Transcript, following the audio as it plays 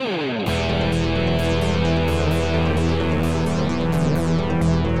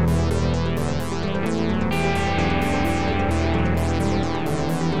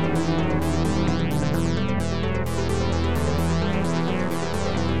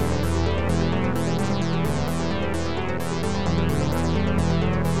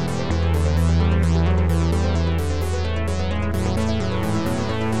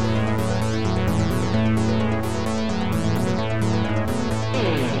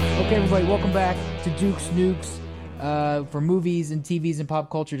Okay, everybody, welcome back to Duke's Nukes for movies and TVs and pop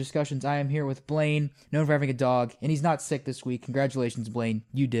culture discussions. I am here with Blaine, known for having a dog, and he's not sick this week. Congratulations, Blaine.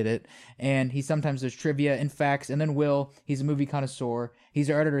 You did it. And he sometimes does trivia and facts. And then Will, he's a movie connoisseur. He's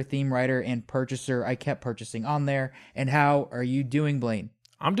our editor, theme writer, and purchaser. I kept purchasing on there. And how are you doing, Blaine?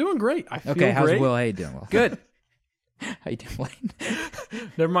 I'm doing great. I feel Okay, how's great. Will? How you doing, Will? Good. How you doing, Blaine?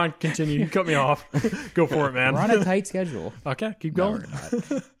 Never mind. Continue. You cut me off. Go for it, man. We're on a tight schedule. Okay, keep No, going. we're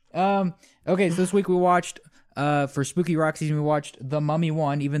not. Okay, so this week we watched, for Spooky Rock season, we watched The Mummy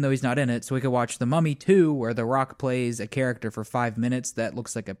 1, even though he's not in it, so we could watch The Mummy 2, where The Rock plays a character for 5 minutes that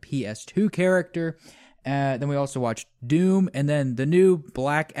looks like a PS2 character. Then we also watched Doom, and then the new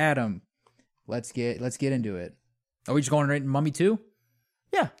Black Adam. Let's get into it. Are we just going right in Mummy 2?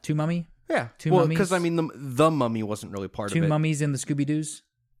 Yeah. 2 Mummy? Yeah. Two well, mummies? because, I mean, the mummy wasn't really part 2 of it. mummies in the Scooby-Doos?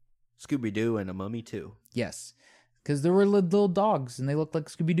 Scooby-Doo and a mummy, too. Yes. Because there were little dogs, and they looked like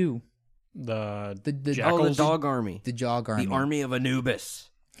Scooby-Doo. The The Oh, the jackals. dog army. The Jog Army. The army of Anubis.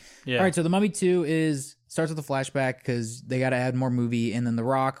 Yeah. All right, so The Mummy 2 starts with a flashback because they got to add more movie, and then The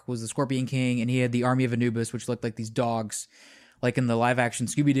Rock was the Scorpion King, and he had the Army of Anubis, which looked like these dogs, like in the live-action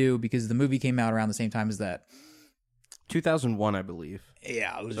Scooby-Doo, because the movie came out around the same time as that. 2001, I believe.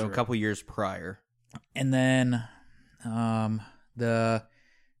 Yeah, it was. So a couple years prior. And then, how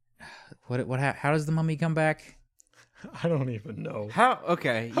does the Mummy come back? I don't even know. How?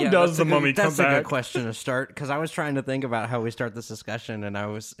 Okay. How yeah, does that's the a good- mummy come That's a back? good question to start, because I was trying to think about how we start this discussion, and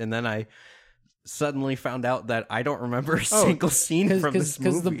then I suddenly found out that I don't remember a single scene from this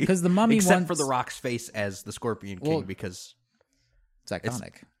movie. Because the Mummy except wants, for The Rock's face as the Scorpion King, Well, because it's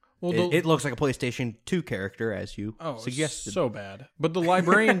iconic. Well, it looks like a PlayStation 2 character, as you suggested. so bad. But the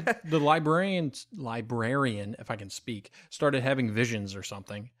librarian, if I can speak, started having visions or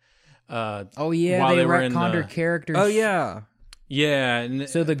something. Oh yeah, while they they were in retconned her the- characters. Oh, yeah. Yeah. And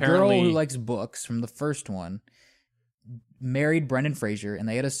So the girl apparently- who likes books from the first one married Brendan Fraser, and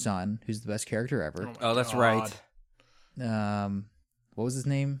they had a son who's the best character ever. my Oh, that's God. right. What was his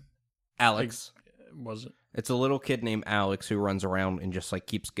name? Alex. Was it? It's a little kid named Alex who runs around and just like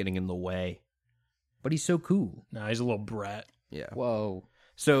keeps getting in the way. But he's so cool. No, he's a little brat. Yeah. Whoa.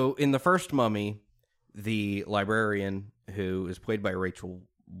 So in the first Mummy, the librarian, who is played by Rachel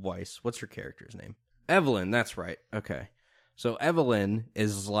Weisz, what's her character's name? Evelyn, that's right. Okay. So Evelyn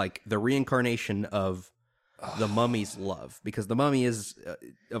is like the reincarnation of the mummy's love, because the mummy is,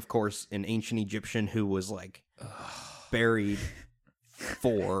 of course, an ancient Egyptian who was like buried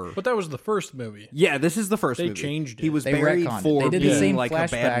for... But that was the first movie. Yeah, this is the first They movie. changed it. He was They buried retconned for it. They did being the same like a bad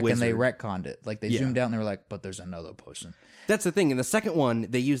flashback wizard. and they retconned it. Like they Yeah. zoomed out and they were like, but there's another person. That's the thing. In the second one,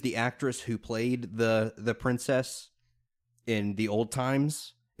 they used the actress who played the princess in the old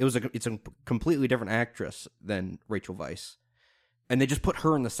times. It's a completely different actress than Rachel Weisz. And they just put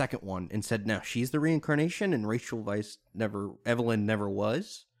her in the second one and said, no, she's the reincarnation, and Evelyn never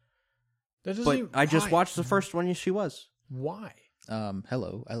was. That doesn't But even, I just why? watched the first one, and she was. Why?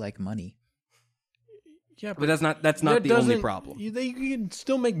 Hello, I like money. Yeah, But that's not that the only doesn't- problem. You can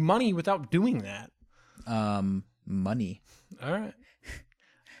still make money without doing that. Money. All right.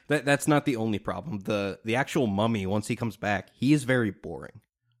 That's not the only problem. The actual mummy, once he comes back, he is very boring.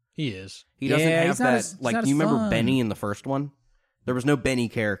 He is. He doesn't Yeah, have he's not that. as- he's Like, not do you as remember fun. Benny in the first one? There was no Benny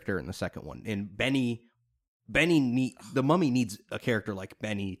character in the second one, and the mummy needs a character like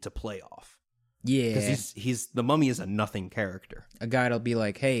Benny to play off, Yeah. because the mummy is a nothing character. A guy that'll be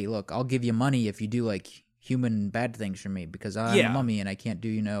like, hey, look, I'll give you money if you do like human bad things for me because I'm Yeah. a mummy and I can't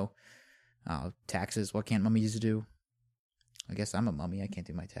do, taxes. What can't mummies do? I guess I'm a mummy. I can't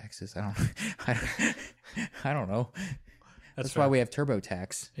do my taxes. I don't know. That's why fair. we have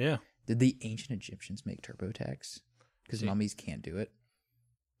TurboTax. Yeah. Did the ancient Egyptians make TurboTax? Because See. mummies can't do it.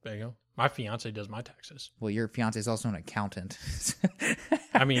 There you go. My fiance does my taxes. Well, your fiance is also an accountant.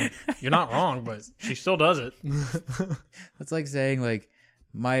 I mean, you're not wrong, but she still does it. That's like saying, like,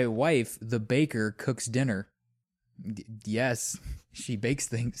 my wife, the baker, cooks dinner. Yes, she bakes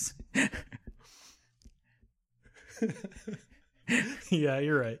things. Yeah,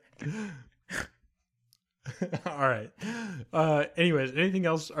 you're right. All right. Anyways, anything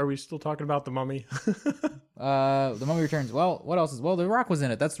else? Are we still talking about the mummy? The Mummy Returns. Well, what else is? Well, The Rock was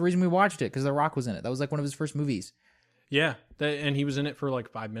in it. That's the reason we watched it, because The Rock was in it. That was like one of his first movies. Yeah, and he was in it for like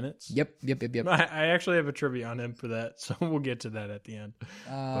 5 minutes. Yep. I actually have a trivia on him for that, so we'll get to that at the end.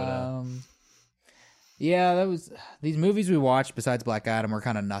 Yeah, that was these movies we watched besides Black Adam were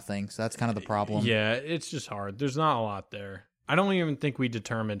kind of nothing. So that's kind of the problem. Yeah, it's just hard. There's not a lot there. I don't even think we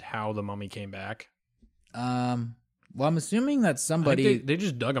determined how the mummy came back. Well, I'm assuming that I somebody. think they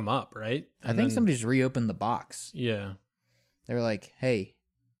just dug him up, right? I think somebody just reopened the box. Yeah. They were like, "Hey,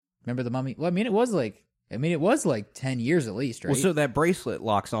 Remember the mummy? Well, I mean, it was like 10 years at least, right? Well, so that bracelet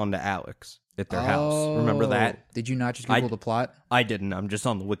locks on to Alex at their house. Remember that? Did you not just Google the plot? I didn't. I'm just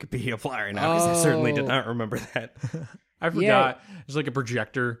on the Wikipedia fly right now because I certainly did not remember that. I forgot. It's like a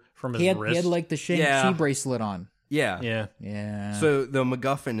projector from his wrist. He had like the Shang-Chi bracelet on. Yeah. Yeah. So the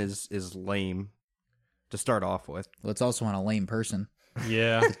MacGuffin is lame to start off with. Well, it's also on a lame person.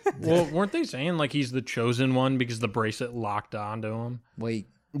 Yeah. Well, weren't they saying like he's the chosen one because the bracelet locked onto him? Wait.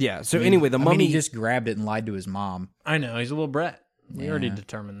 Yeah. So anyway, the mummy he just grabbed it and lied to his mom. I know. He's a little brat. We already Yeah.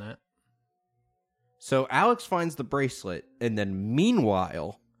 determined that. So Alex finds the bracelet, and then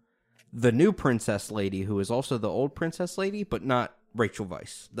meanwhile, the new princess lady, who is also the old princess lady, but not Rachel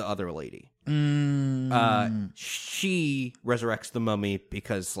Weisz, the other lady, she resurrects the mummy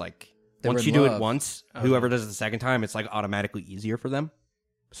because, like, They were once in you do love. it once, whoever does it the second time, it's like automatically easier for them.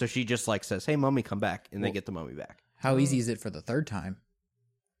 So she just like says, "Hey, mummy, come back," and they get the mummy back. How easy is it for the third time?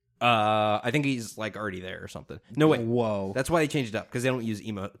 I think he's like already there or something. No, wait, Whoa. that's why they changed it up because they don't use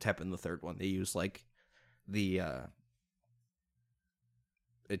Emotep in the third one. They use like the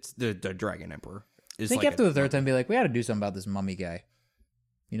it's the Dragon Emperor. I think like after the third time, be like, we got to do something about this mummy guy.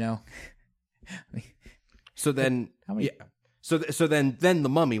 You know? So then, How many- yeah. So then the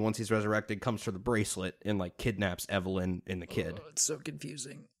mummy, once he's resurrected, comes for the bracelet and like kidnaps Evelyn and the kid. Oh, it's so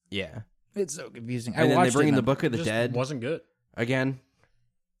confusing. Yeah, It's so confusing. and then they watched bring it in the and Book of the Just Dead wasn't good. again.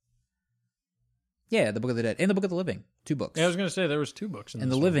 Yeah, the Book of the Dead and the Book of the Living. 2 books. Yeah, I was gonna say there was 2 books in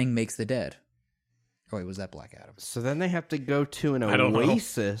and this the one. Living makes the dead. Oh, wait, was that Black Adam? So then they have to go to an I don't know.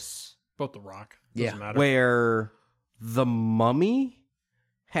 oasis Both the Rock. Yeah. Doesn't matter. where the mummy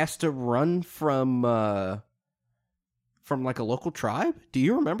has to run from like a local tribe. Do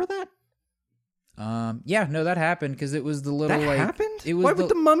you remember that? Yeah, no, that happened because it was the little That like happened? It was Why would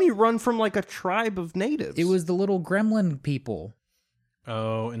the mummy run from like a tribe of natives? it was the little gremlin people.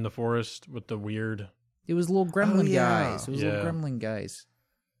 Oh, in the forest with the weird. It was little gremlin yeah. guys. It was Yeah. little gremlin guys.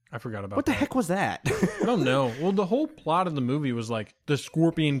 I forgot about what the that. heck was that? I don't know. Well, the whole plot of the movie was like the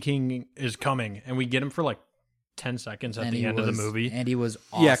Scorpion King is coming, and we get him for like 10 seconds at And the he end of the was- movie. and he was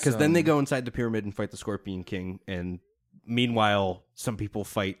awesome. Yeah, because then they go inside the pyramid and fight the Scorpion King, and meanwhile, some people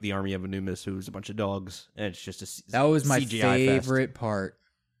fight the army of Anubis, who's a bunch of dogs, and it's just a That was my CGI fest. favorite part.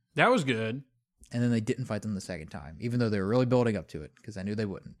 That was good. And then they didn't fight them the second time, even though they were really building up to it because I knew they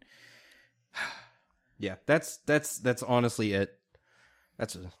wouldn't. Yeah, that's honestly it.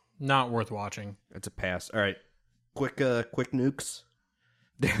 That's Not worth watching. a pass. All right, quick nukes.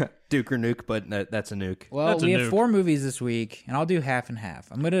 Duke or nuke, but that's a nuke. Well, That's a we have nuke. 4 movies this week, and I'll do half and half.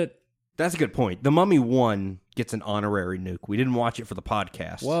 That's a good point. The Mummy 1 gets an honorary nuke. We didn't watch it for the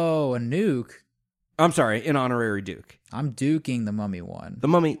podcast. Whoa, a nuke. I'm sorry, an honorary Duke. I'm duking the Mummy one. The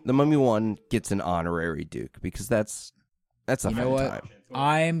Mummy 1 gets an honorary Duke because that's a You know fun what? time.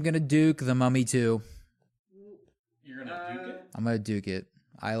 I'm gonna duke the Mummy 2. You're gonna duke it? I'm gonna duke it.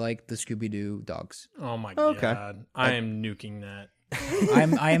 I like the Scooby-Doo dogs. Oh my Okay. god. I am nuking that.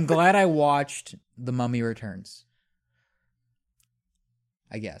 I am glad I watched The Mummy Returns.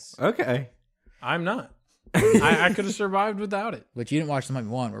 I guess. Okay. I'm not. I could have survived without it. But you didn't watch The Mummy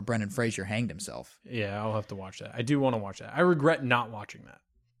 1 where Brendan Fraser hanged himself. Yeah, I'll have to watch that. I do want to watch that. I regret not watching that.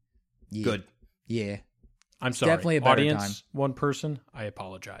 Yeah. Good. Yeah. I'm sorry. definitely a better Audience, time. one person, I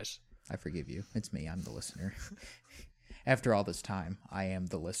apologize. I forgive you. It's me. I'm the listener. After all this time, I am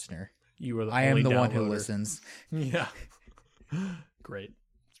the listener. You are the I am only the one who downloader. listens. Yeah. Great.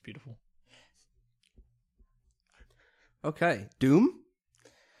 It's beautiful. Okay. Doom?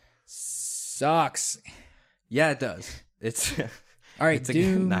 Sucks. Yeah, it does. It's All right, It's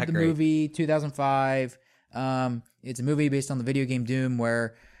Doom, not the great. movie, 2005. It's a movie based on the video game Doom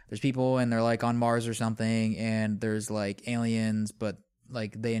where there's people and they're like on Mars or something, and there's like aliens, but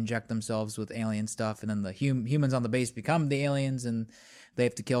like they inject themselves with alien stuff, and then the humans on the base become the aliens, and they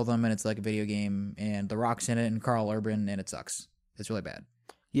have to kill them, and it's like a video game, and The Rock's in it, and Carl Urban, and it sucks. It's really bad.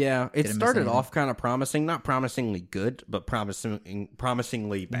 yeah, it Did I miss started anything? off kind of promising, not promisingly good, but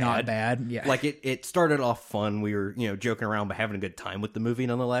promisingly bad. Not bad. Yeah. Like it started off fun. We were, joking around but having a good time with the movie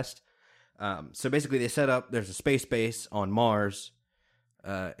nonetheless. So basically they set up there's a space base on Mars,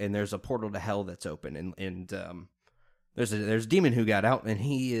 and there's a portal to hell that's open, and there's a demon who got out, and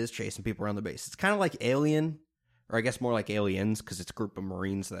he is chasing people around the base. It's kind of like Alien, or I guess more like Aliens, because it's a group of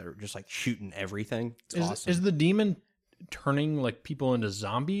Marines that are just like shooting everything. It's awesome. Is the demon turning like people into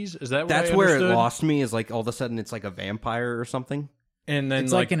zombies? Is that what That's I where it understood? lost me. Is like all of a sudden it's like a vampire or something. And then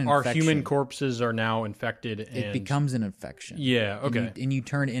It's like an our infection. human corpses are now infected. And it becomes an infection. Yeah, okay. And you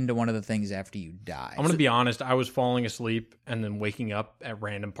turn into one of the things after you die. I'm going to be honest. I was falling asleep and then waking up at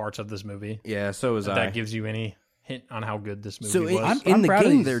random parts of this movie. Yeah, so was If I. that gives you any. hint on how good this movie So was. in I'm the proud of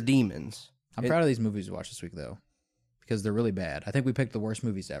game, these. they're demons. I'm proud of these movies we watched this week though, because they're really bad. I think we picked the worst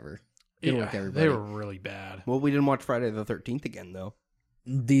movies ever. Good work, everybody. They were really bad. Well, we didn't watch Friday the 13th again, though.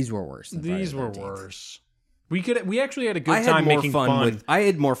 These were worse. Than These Friday were the 13th. worse. We actually had a good time making fun. I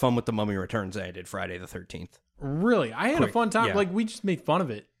had more fun with The Mummy Returns than I did Friday the 13th. Really, I had a fun time. yeah. Like we just made fun of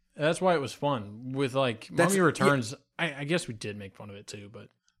it. That's why it was fun. With like Mummy Returns, I guess we did make fun of it too. But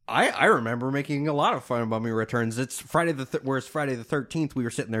I remember making a lot of fun of Mummy Returns. It's Friday whereas Friday the 13th, we were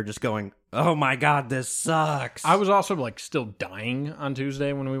sitting there just going, "Oh my god, this sucks." I was also like still dying on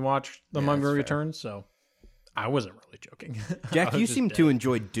Tuesday when we watched The Mummy that's fair. Returns, so I wasn't really joking. Jack, I you was just seem dead. to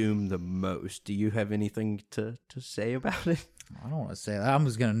enjoy Doom the most. Do you have anything to say about it? I don't want to say that. I'm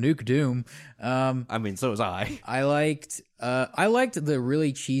just gonna nuke Doom. I mean, so was I. I liked the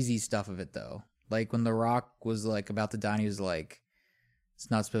really cheesy stuff of it though. Like when The Rock was like about to die, and he was like, "It's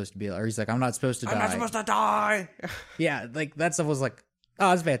not supposed to be," or he's like, "I'm not supposed to die." I'm not supposed to die. Yeah, like that stuff was like,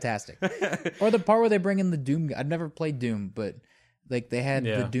 oh, it's fantastic. Or the part where they bring in the Doom gun. I've never played Doom, but like they had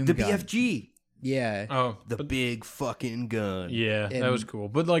Yeah. the Doom The gun. BFG, Yeah. Oh, the big fucking gun. yeah, that And- was cool.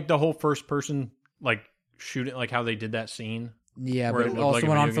 But like the whole first person like shooting, like how they did that scene, Yeah, where but it it looked also like a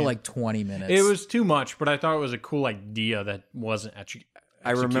went on video for game. like 20 minutes. it was too much. But I thought it was a cool idea that wasn't actually.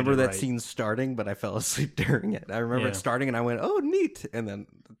 I remember that right. scene starting, but I fell asleep during it. I remember Yeah. it starting, and I went, "Oh, neat!" And then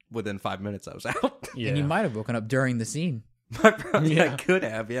within 5 minutes, I was out. Yeah, And you might have woken up during the scene. I probably Yeah. I could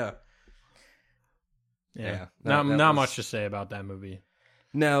have, yeah. yeah. Yeah, Not that not was- much to say about that movie.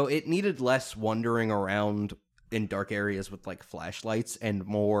 No, it needed less wandering around in dark areas with like flashlights and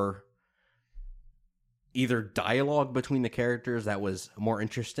more either dialogue between the characters that was more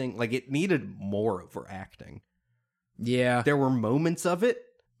interesting. Like it needed more overacting. Yeah. There were moments of it,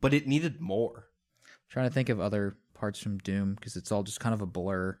 but it needed more. Trying to think of other parts from Doom because it's all just kind of a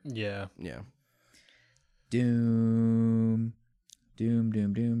blur. Yeah, Yeah. Doom. Doom,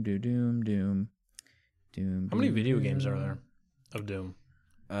 Doom, Doom, Doom, Doom, Doom. Doom. how many Doom, video Doom. games are there of Doom?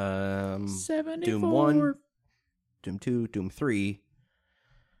 74. Doom 1, Doom 2, Doom 3.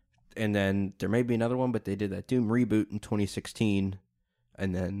 And then there may be another one, but they did that Doom reboot in 2016.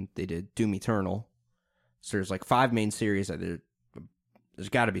 And then they did Doom Eternal. So there's like 5 main series. There's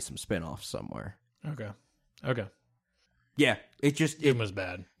got to be some spin-offs somewhere. Okay. Yeah, it just Doom was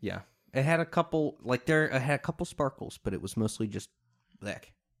bad. yeah. It had a couple it had a couple sparkles, but it was mostly just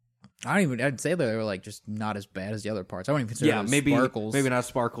black. I'd say they were like just not as bad as the other parts. I wouldn't even consider Yeah, those maybe sparkles. maybe not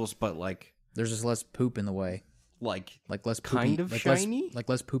sparkles, but like There's just less poop in the way. like Like less poopy, Kind of like shiny? like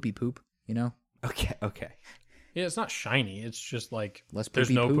less poopy poop, you know? okay. Yeah, it's not shiny. It's just like Less there's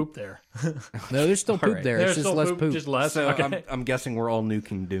poopy no poop? poop there. No, there's still poop right. there. There's It's just still less poop, poop. just less. So okay. I'm guessing we're all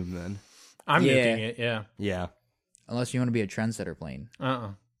nuking Doom then. I'm Yeah. nuking it. Yeah. Yeah. Unless you want to be a trendsetter plane.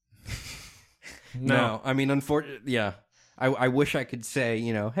 No. I mean, unfortunately, yeah. I wish I could say,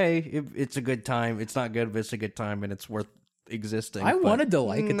 hey, it's a good time. It's not good, but it's a good time, and it's worth existing. I but wanted to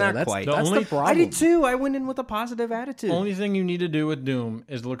like it, though. Not That's, quite. The that's only- the problem. I did too. I went in with a positive attitude. Only thing you need to do with Doom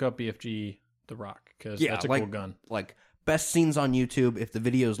is look up BFG The Rock because Yeah, that's a like- cool gun. Like best scenes on YouTube. If the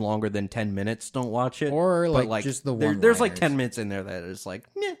video is longer than 10 minutes, don't watch it. Or, But, like, just the there's like one-liners. 10 minutes in there that is like,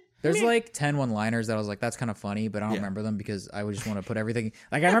 meh. There's like 10 one-liners that I was like, that's kind of funny, but I don't Yeah. remember them because I would just want to put everything.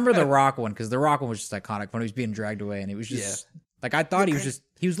 Like, I remember the Rock one because the Rock one was just iconic when he was being dragged away, and it was just like I thought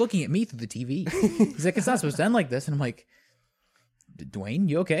he was looking at me through the TV. He's like, it's not supposed to end like this, and I'm like, Dwayne,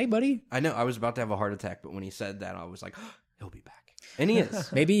 you okay, buddy? I know I was about to have a heart attack, but when he said that, I was like, he'll be back. And he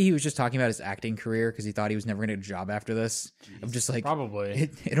is. Maybe he was just talking about his acting career because he thought he was never going to get a job after this. I'm just like, Probably.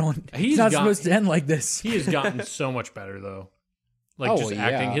 it's not supposed to end like this. He has gotten so much better though. Like Oh, just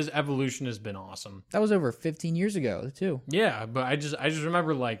acting, yeah. his evolution has been awesome. That was over 15 years ago, too. Yeah, but I just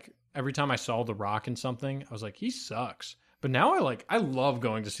remember like every time I saw The Rock in something, I was like, he sucks. But now I love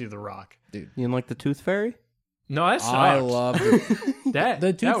going to see The Rock. You didn't like the Tooth Fairy? No, that sucks. I love that.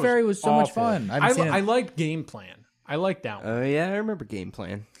 The Tooth that Fairy was so much awful. fun. I haven't seen it. I liked Game Plan. I like that one. Oh, yeah, I remember Game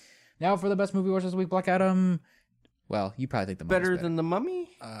Plan. Now for the best movie watched this week, Black Adam. Well, you probably think the Better Mummy's than The Mummy?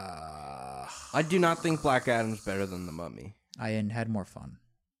 I do not think Black Adam's better than The Mummy. I had more fun.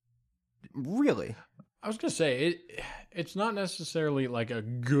 Really? I was gonna say it's not necessarily like a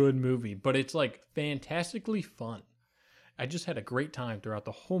good movie, but it's like fantastically fun. I just had a great time throughout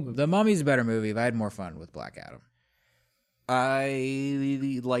the whole movie. The Mummy's a better movie, but I had more fun with Black Adam.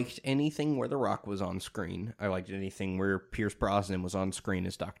 I liked anything where The Rock was on screen. I liked anything where Pierce Brosnan was on screen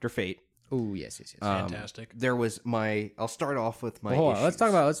as Dr. Fate. Oh, yes. Fantastic. There was I'll start off with my Hold on, let's issues. talk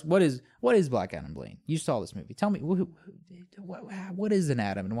about what is Black Adam, Blaine? You saw this movie. Tell me what is an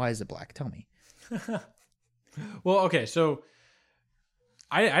Adam and why is it black? Tell me. Well, okay, so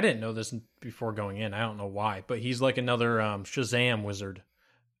I didn't know this before going in. I don't know why, but he's like another Shazam wizard,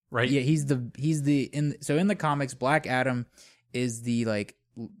 right? Yeah, in the comics, Black Adam is the like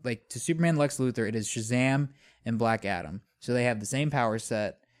to Superman, Lex Luthor, it is Shazam and Black Adam. So they have the same power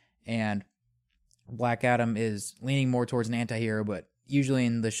set, and Black Adam is leaning more towards an anti-hero, but usually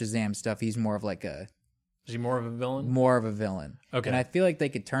in the Shazam stuff, he's more of like a... Is he more of a villain? More of a villain. Okay. And I feel like they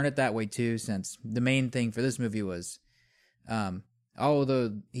could turn it that way too, since the main thing for this movie was,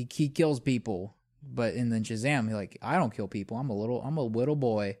 he kills people, but in then Shazam, he like, I don't kill people. I'm a little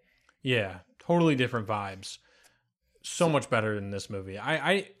boy. Yeah, totally different vibes. So much better than this movie.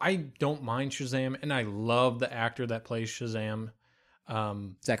 I don't mind Shazam, and I love the actor that plays Shazam.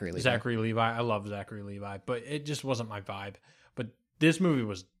 Zachary Levi. I love Zachary Levi, but it just wasn't my vibe. But this movie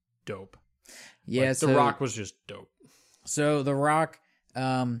was dope. Yeah, like, The Rock was just dope. So The Rock,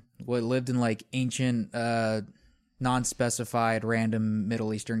 lived in like ancient, non-specified, random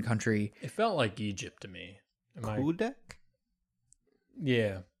Middle Eastern country. It felt like Egypt to me. Kudak?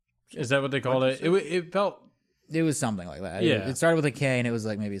 Yeah, is that what they called it? It felt. It was something like that. Yeah. It started with a K, and it was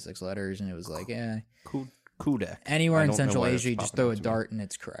like maybe 6 letters, and it was like, Kudak. Anywhere I in don't know Central why Asia, you that's just throw a popping into me. dart, and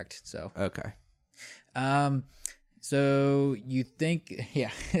it's correct. So, Okay. So you think,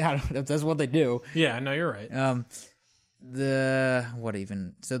 yeah, that's what they do. Yeah, no, you're right. The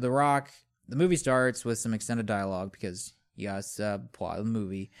Rock, the movie starts with some extended dialogue because you got plot of the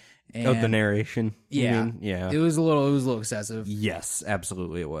movie. And the narration. you Yeah. mean? Yeah. It was a little excessive, Yes,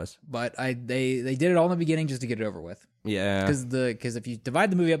 absolutely it was. but they did it all in the beginning just to get it over with. Yeah. Because if you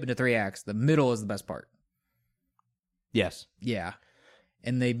divide the movie up into 3 acts, the middle is the best part. Yes. Yeah.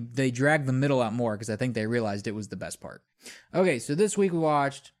 And they dragged the middle out more because I think they realized it was the best part. Okay, so this week we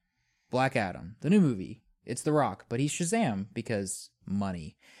watched Black Adam, the new movie. It's The Rock, but he's Shazam because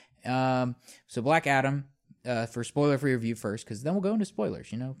money. So Black Adam, for spoiler-free review first, because then we'll go into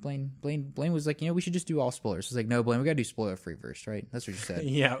spoilers. You know, Blaine was like, we should just do all spoilers. He's like, no, Blaine, we gotta do spoiler-free first, right? That's what you said.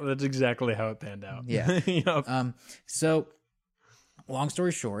 Yeah, that's exactly how it panned out. Yeah. Yep. So, long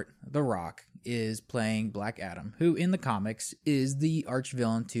story short, The Rock is playing Black Adam, who in the comics is the arch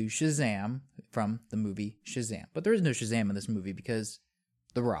villain to Shazam from the movie Shazam. But there is no Shazam in this movie because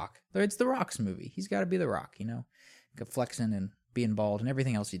The Rock. It's The Rock's movie. He's got to be The Rock, flexing and being bald and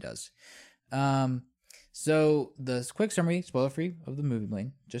everything else he does. So the quick summary, spoiler free, of the movie,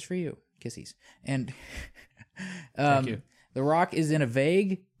 Blaine, just for you, kissies. And Thank you. The Rock is in a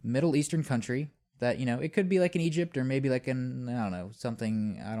vague Middle Eastern country that it could be like in Egypt or maybe like in I don't know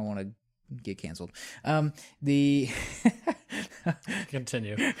something. I don't want to get canceled.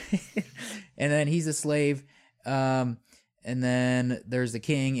 Continue. And then he's a slave. And then there's the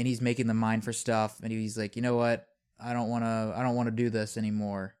king, and he's making them mine for stuff. And he's like, you know what? I don't want to do this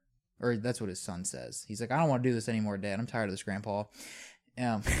anymore. Or that's what his son says. He's like, I don't want to do this anymore, Dad. I'm tired of this, Grandpa.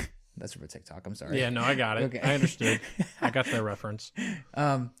 That's for TikTok. I'm sorry. Yeah, no, I got it. Okay. I understood. I got the reference.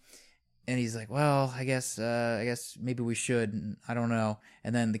 And he's like, well, I guess maybe we should. And I don't know.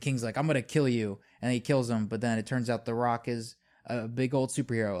 And then the king's like, I'm going to kill you. And he kills him. But then it turns out The Rock is a big old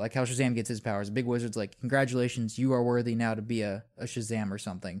superhero. Like how Shazam gets his powers. A big wizard's like, congratulations, you are worthy now to be a Shazam or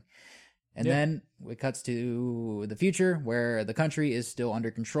something. And then it cuts to the future where the country is still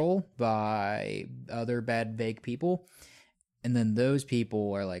under control by other bad, vague people. And then those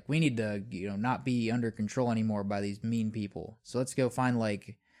people are like, we need to, not be under control anymore by these mean people. So let's go find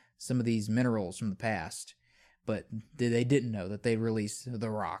like some of these minerals from the past. But they didn't know that they released The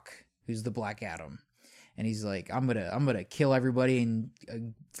Rock, who's the Black Adam. And he's like, I'm gonna kill everybody and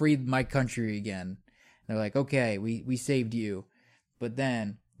free my country again. And they're like, okay, we saved you. But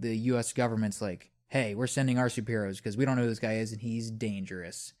then the U.S. government's like, hey, we're sending our superheroes because we don't know who this guy is and he's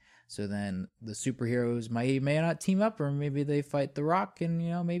dangerous. So then the superheroes may not team up, or maybe they fight The Rock,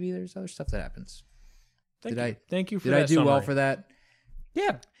 and maybe there's other stuff that happens. Thank you for did that I do summary. well for that?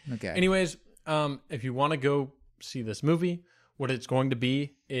 Yeah. Okay. Anyways, if you want to go see this movie, what it's going to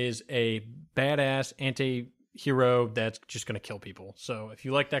be is a badass anti-hero that's just going to kill people. So if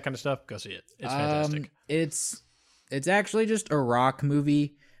you like that kind of stuff, go see it. It's fantastic. It's actually just a Rock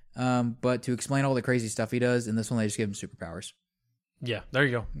movie, but to explain all the crazy stuff he does, in this one they just give him superpowers. Yeah, there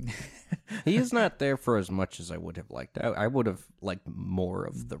you go. He is not there for as much as I would have liked. I would have liked more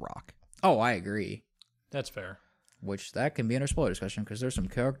of The Rock. Oh, I agree. That's fair. Which that can be in our spoiler discussion because there's some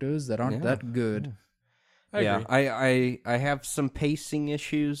characters that aren't that good. I agree. I have some pacing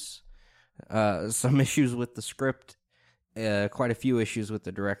issues, some issues with the script, quite a few issues with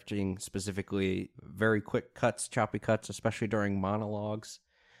the directing, specifically very quick cuts, choppy cuts, especially during monologues,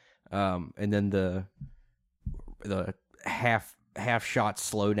 and then the half shot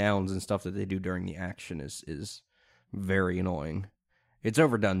slowdowns and stuff that they do during the action is very annoying. It's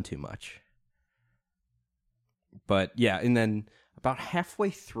overdone too much. But yeah, and then about halfway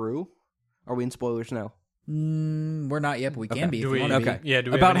through, are we in spoilers now? We're not yet, but we can be if Do you we- want to Okay. be. Yeah,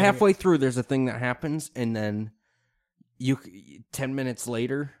 do we have About anything- halfway through, there's a thing that happens, and then 10 minutes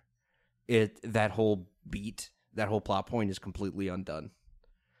later, that whole plot point is completely undone.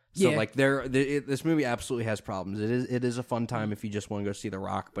 So Yeah. like this movie absolutely has problems. It is a fun time if you just want to go see The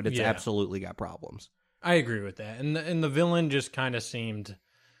Rock, but it's Yeah. absolutely got problems. I agree with that. And the villain just kind of seemed,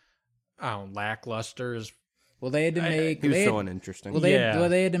 I don't know, lackluster. Well, they had to make. He was they so had- uninteresting. Well, they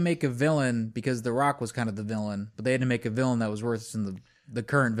had to make a villain because The Rock was kind of the villain, but they had to make a villain that was worse than the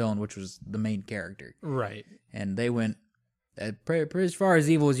current villain, which was the main character. Right. And they went as far as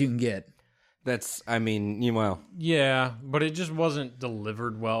evil as you can get. That's, I mean, well, Yeah, but it just wasn't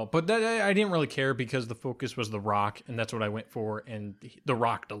delivered well. But that, I didn't really care because the focus was The Rock, and that's what I went for, and The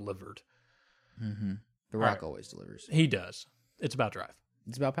Rock delivered. The Rock right. always delivers. He does. It's about drive.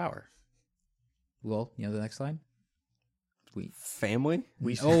 It's about power. Well, the next slide. family.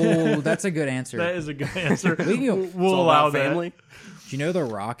 Oh, that's a good answer. That is a good answer. We can go- We'll It's all allow about that. family. Do you know The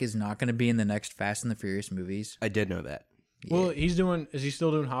Rock is not going to be in the next Fast and the Furious movies? I did know that. Well, he's doing. Is he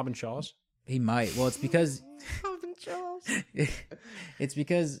still doing Hobb and Shaw's? He might. Well, it's because it's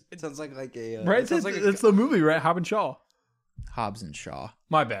because It sounds like a Right. It's the movie, right? Hobb and Shaw. Hobbs and Shaw.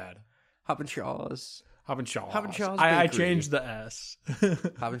 My bad. Hop and Shaw's. Hobb and Shaw. Hobb and Shaw's I Bakery. changed the S.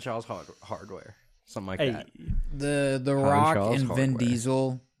 Hop and Shaw's hardware. Something like Hey. that. The Rock Shaw's and Vin hardware.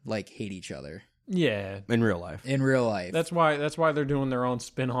 Diesel like hate each other Yeah. In real life. in real life. That's why they're doing their own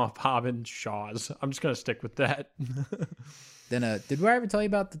spin-off Hobb and Shaw's. I'm just gonna stick with that. Then did I ever tell you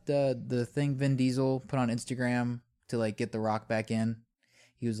about the thing Vin Diesel put on Instagram to like get The Rock back in?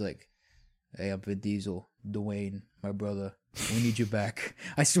 He was like, "Hey, I'm Vin Diesel, Dwayne, my brother. We need you back."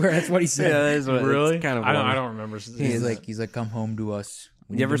 I swear that's what he said. that is what Really? It's kind of. I don't remember. He's like, "Come home to us."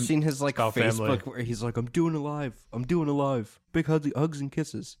 We You ever need to- seen his like about family. Facebook where he's like, "I'm doing a live, big hugs and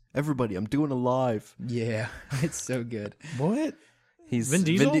kisses, everybody, I'm doing a live." Yeah, it's so good. what? He's Vin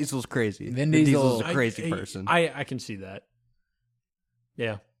Diesel? Vin Diesel's crazy. Vin Diesel's Diesel- a crazy person. I can see that.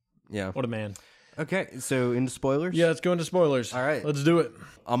 Yeah. Yeah. What a man. Okay, so into spoilers. Yeah, let's go into spoilers. All right. Let's do it.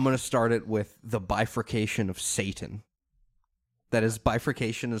 I'm gonna start it with the bifurcation of Satan. That is,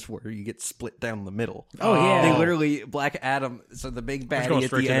 bifurcation is where you get split down the middle. Oh, yeah. They literally Black Adam. So the big going baddie at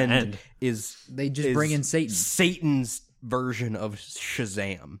straight the to the end, end. is They just is bring in Satan. Satan's version of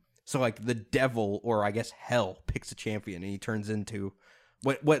Shazam. So like the devil, or I guess hell, picks a champion and he turns into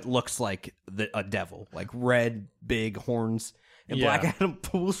what looks like a devil, like red big horns. And Yeah. Black Adam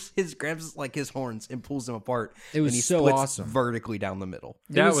grabs like his horns and pulls them apart. It was and he so splits awesome. vertically down the middle.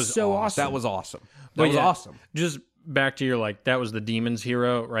 That was so awesome. That was awesome. That But was yeah, awesome. Just back to your that was the demon's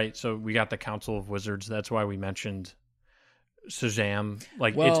hero, right? So we got the Council of Wizards. That's why we mentioned Shazam.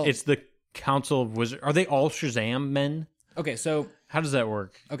 Like Well- it's the Council of Wizards. Are they all Shazam men? Okay, so How does that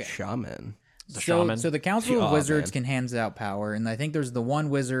work? okay. Shaman. shaman? So the Council of Oh, Wizards man. can hands out power, and I think there's the one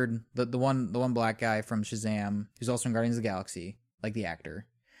wizard, the one black guy from Shazam, who's also in Guardians of the Galaxy, like the actor.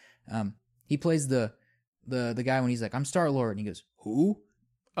 He plays the guy when he's like, "I'm Star Lord," and he goes, "Who?"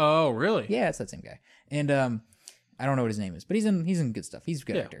 Oh, really? Yeah, it's that same guy. And I don't know what his name is, but he's in good stuff. He's a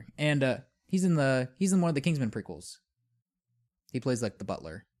good Yeah. actor, and he's in one of the Kingsman prequels. He plays like the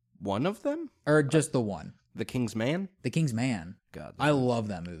butler, One of them? or just the one, The King's Man? the King's Man. God. I love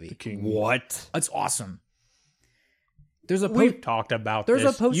that movie. King. What? It's awesome. There's a We've talked about there's a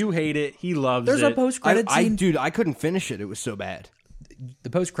this. post- You hate it. He loves there's it. a post credit scene. Dude, I couldn't finish it. It was so bad. The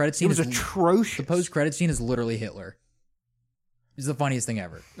post credit It scene was is atrocious. the post credit scene is literally Hitler. It's the funniest thing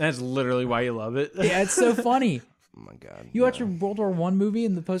ever. That's literally why you love it. Yeah, it's so funny. Oh my god. You watch a World War One movie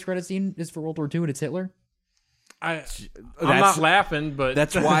and the post credit scene is for World War Two and it's Hitler. I'm That's- not laughing, but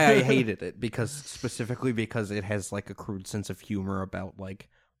That's why I hated it, specifically because it has like a crude sense of humor about like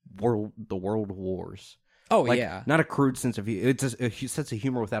the world wars. Oh Like, yeah. not a crude sense of humor. It's a sense of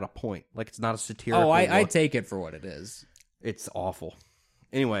humor without a point. Like it's not a satirical. Oh, I look. take it for what it is. It's awful.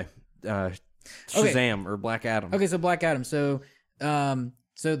 Anyway, Shazam or Black Adam. Okay, so Black Adam. So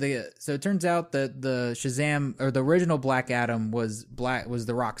it turns out that the Shazam or the original Black Adam was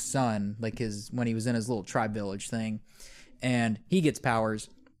the Rock's son, like when he was in his little tribe village thing, and he gets powers,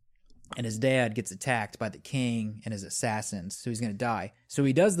 and his dad gets attacked by the king and his assassins, so he's gonna die. So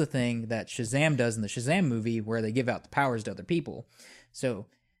he does the thing that Shazam does in the Shazam movie, where they give out the powers to other people. So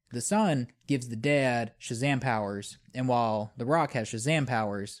the son gives the dad Shazam powers, and while the Rock has Shazam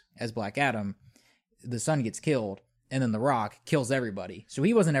powers as Black Adam, the son gets killed. And then The Rock kills everybody. So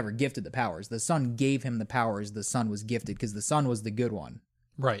he wasn't ever gifted the powers. The son gave him the powers the son was gifted because the son was the good one.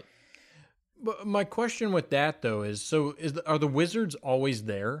 right. But my question with that though is, are the wizards always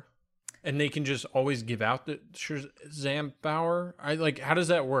there, and they can just always give out the Shazam power? How does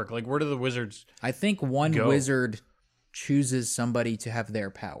that work? Like, where do the wizards? I think one go? wizard chooses somebody to have their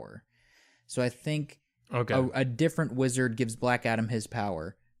power. So I think a different wizard gives Black Adam his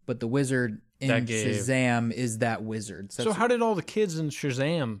power, but the wizard in Shazam is that wizard. So how did all the kids in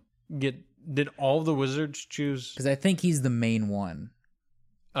Shazam get? Did all the wizards choose? Because I think he's the main one.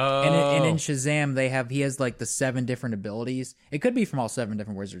 Oh. And in Shazam, he has like the 7 different abilities. It could be from all 7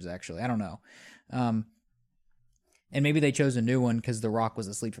 different wizards, actually. I don't know. And maybe they chose a new one because The Rock was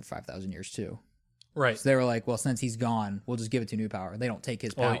asleep for 5,000 years too. Right. So they were like, well, since he's gone, we'll just give it to new power. They don't take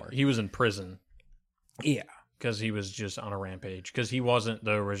his power. Well, he was in prison. Yeah. Because he was just on a rampage. Because he wasn't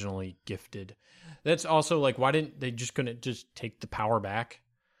the originally gifted. That's also like, why didn't they couldn't just take the power back?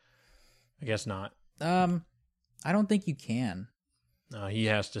 I guess not. I don't think you can. He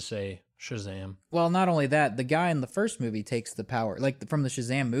has to say Shazam. Well, not only that, the guy in the first movie takes the power. Like from the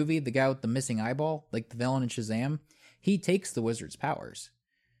Shazam movie, the guy with the missing eyeball, like the villain in Shazam, he takes the wizard's powers.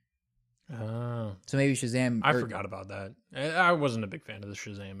 Oh. So maybe Shazam... I forgot about that. I wasn't a big fan of the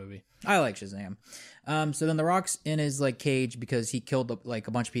Shazam movie. I like Shazam. So then The Rock's in his like cage because he killed like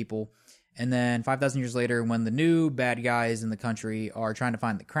a bunch of people. And then 5,000 years later, when the new bad guys in the country are trying to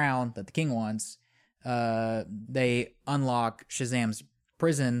find the crown that the king wants, they unlock Shazam's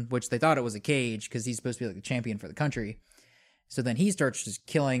prison, which they thought it was a cage because he's supposed to be like a champion for the country. So then he starts just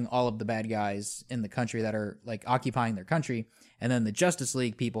killing all of the bad guys in the country that are like occupying their country. And then the Justice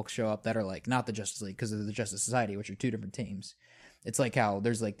League people show up that are like not the Justice League because of the Justice Society, which are 2 different teams. It's like how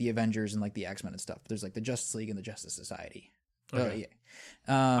there's like the Avengers and like the X-Men and stuff. There's like the Justice League and the Justice Society. Okay.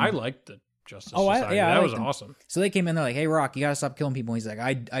 Yeah. I liked the Justice Society. That was awesome. So they came in, they're like, hey, Rock, you gotta stop killing people. And he's like,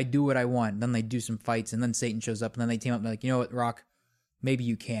 I do what I want. Then they do some fights, and then Satan shows up, and then they team up, and they're like, you know what, Rock, maybe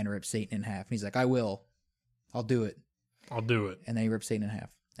you can rip Satan in half. And he's like, I will. I'll do it. I'll do it. And then he rips Satan in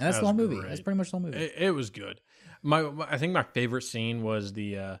half. And that's the whole movie. Great. That's pretty much the whole movie. It was good. I think my favorite scene was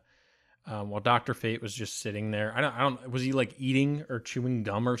the while Dr. Fate was just sitting there. I don't was he like eating or chewing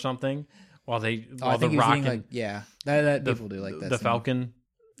gum or something while the Rock and, like, yeah. That people do like that. The scene. Falcon.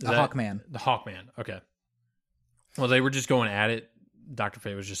 The Hawkman. The Hawkman. Okay. Well, they were just going at it. Dr.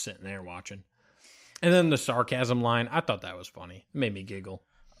 Fate was just sitting there watching. And then the sarcasm line, I thought that was funny. It made me giggle.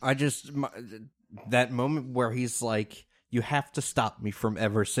 That moment where he's like, you have to stop me from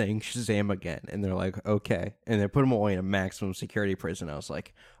ever saying Shazam again. And they're like, okay. And they put him away in a maximum security prison. I was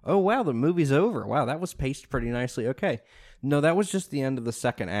like, oh, wow, the movie's over. Wow, that was paced pretty nicely. Okay. No, that was just the end of the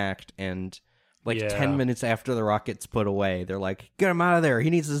second act. And 10 minutes after the Rock gets put away, they're like, get him out of there. He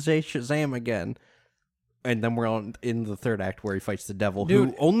needs to say Shazam again. And then we're in the third act where he fights the devil,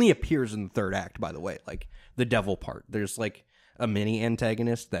 who only appears in the third act, by the way. Like, the devil part. There's, like, a mini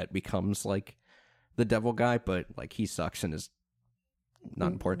antagonist that becomes, like, the devil guy, but like he sucks and is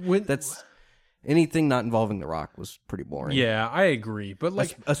not important. That's anything not involving the Rock was pretty boring. Yeah, I agree. But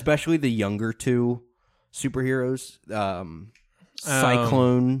like, especially the younger 2 superheroes,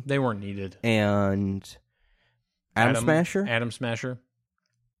 Cyclone, they weren't needed, and Atom Smasher.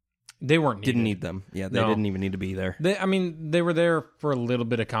 They weren't needed. Didn't need them. Yeah, they didn't even need to be there. They were there for a little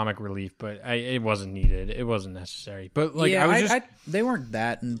bit of comic relief, but it wasn't needed. It wasn't necessary. But like, yeah, they weren't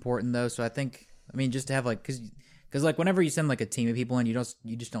that important though. So I think. I mean, just to have like, because like whenever you send like a team of people in, you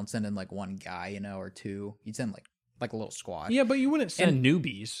just don't send in like one guy, or 2. You'd send like a little squad. Yeah, but you wouldn't send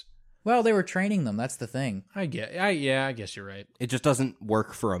newbies. Well, they were training them. That's the thing. I guess you're right. It just doesn't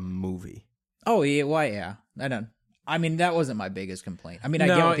work for a movie. Oh yeah, why? Yeah, I don't. I mean, that wasn't my biggest complaint. I mean, I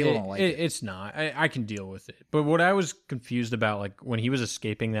get why people don't like it. It's not. I can deal with it. But what I was confused about, like when he was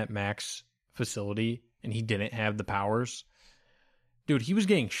escaping that Max facility and he didn't have the powers. Dude, he was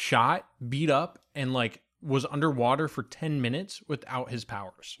getting shot, beat up, and like was underwater for 10 minutes without his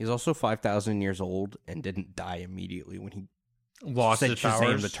powers. He's also 5,000 years old and didn't die immediately when he lost his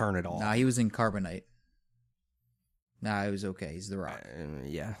powers to turn it off. Nah, he was in carbonite. Nah, it was okay. He's the Rock.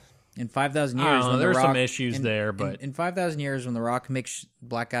 Yeah. In 5,000 years, there's some issues there, but in 5,000 years, when the Rock makes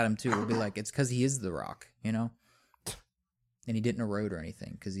Black Adam 2, it'll be like it's because he is the Rock, and he didn't erode or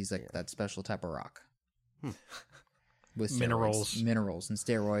anything because he's like that special type of rock. With minerals and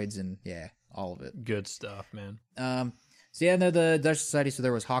steroids and all of it. Good stuff, man. So yeah, no, the Dutch Society. So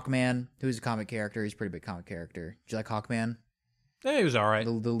there was Hawkman, who's a comic character. He's a pretty big comic character. Did you like Hawkman? Yeah, he was all right.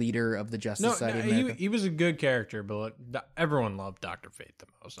 The leader of the Justice Society of America. He was a good character, but everyone loved Dr. Fate the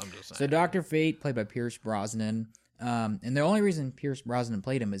most. I'm just saying. So Dr. Fate, played by Pierce Brosnan, and the only reason Pierce Brosnan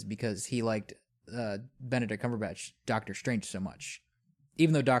played him is because he liked Benedict Cumberbatch, Doctor Strange, so much.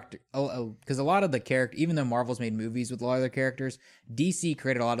 even though because a lot of the character, even though Marvel's made movies with a lot of their characters, DC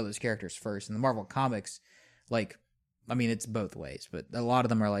created a lot of those characters first. And the Marvel comics, like, I mean, it's both ways, but a lot of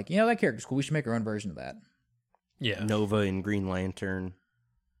them are like, that character's cool. We should make our own version of that. Yeah. Nova and Green Lantern.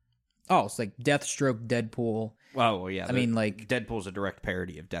 Oh, it's like Deathstroke, Deadpool. Oh, yeah. I mean, like, Deadpool's a direct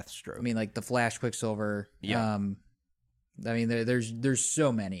parody of Deathstroke. I mean, like the Flash, Quicksilver. Yeah. I mean, there's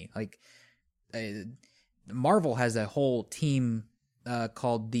so many. Like, Marvel has a whole team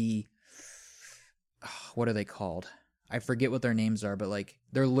called the what are they called? I forget what their names are, but like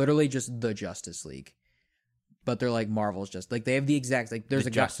they're literally just the Justice League. But they're like Marvel's just like they have the exact like there's the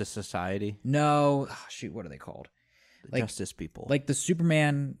a Justice Society. No, shoot, what are they called? The Justice People. Like the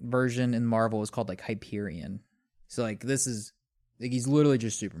Superman version in Marvel is called like Hyperion. So like this is like he's literally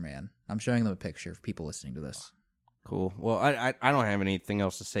just Superman. I'm showing them a picture for people listening to this. Cool. Well, I don't have anything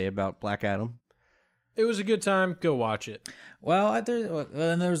else to say about Black Adam. It was a good time. Go watch it. Well,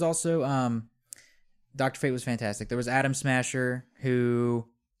 and there was also Dr. Fate was fantastic. There was Atom Smasher, who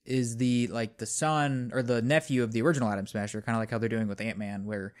is the son or the nephew of the original Atom Smasher, kind of like how they're doing with Ant-Man,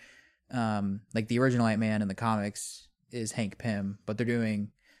 where like the original Ant-Man in the comics is Hank Pym, but they're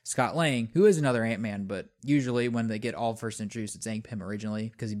doing Scott Lang, who is another Ant-Man, but usually when they get all first introduced, it's Hank Pym originally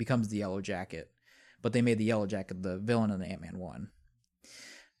because he becomes the Yellow Jacket, but they made the Yellow Jacket the villain in the Ant-Man 1.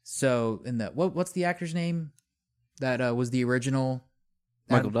 So in the what's the actor's name that was the original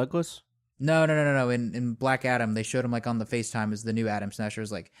Michael Douglas? No. In Black Adam, they showed him like on the FaceTime as the new Atom Smasher. It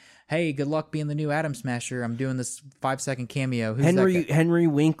was like, hey, good luck being the new Atom Smasher. I'm doing this 5-second cameo. Who's that guy? Henry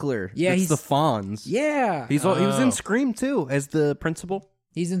Winkler. Yeah, he's the Fonz. Yeah, he was in Scream too as the principal.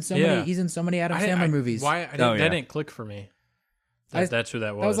 He's in so many Adam Sandler movies. That didn't click for me. That's who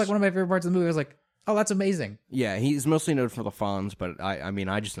that was. That was like one of my favorite parts of the movie. I was like, oh, that's amazing. Yeah, he's mostly known for the Fonz, but I mean,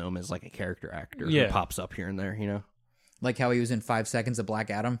 I just know him as like a character actor who pops up here and there, Like how he was in 5 Seconds of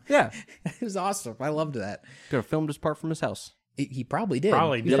Black Adam. Yeah. It was awesome. I loved that. Could have filmed his part from his house. He probably did.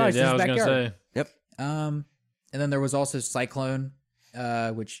 Probably did. Yeah, I was going to say. Yep. And then there was also Cyclone,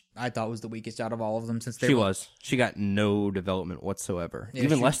 which I thought was the weakest out of all of them since She got no development whatsoever. Yeah,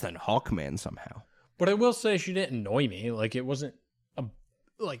 Even less than Hawkman somehow. But I will say she didn't annoy me. Like it wasn't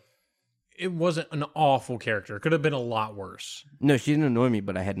it wasn't an awful character. It could have been a lot worse. No, she didn't annoy me,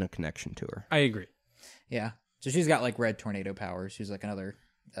 but I had no connection to her. I agree. Yeah. So she's got like red tornado powers. She's like another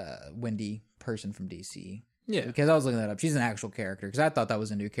windy person from DC. Yeah. Because I was looking that up. She's an actual character because I thought that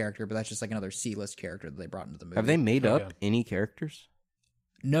was a new character, but that's just like another C-list character that they brought into the movie. Have they made up any characters?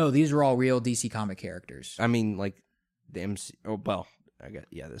 No, these are all real DC comic characters. I mean, like the MC. Oh, well,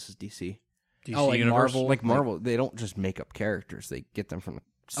 this is DC. DC like Universe. Marvel. Like Marvel, they don't just make up characters; they get them from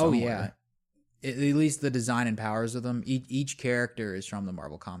somewhere. Oh yeah. At least the design and powers of them. Each character is from the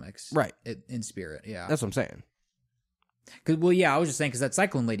Marvel comics, right? In spirit, yeah. That's what I'm saying. I was just saying because that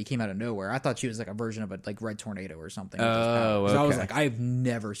Cyclone lady came out of nowhere. I thought she was like a version of a like Red Tornado or something. Oh, okay. I was like, I've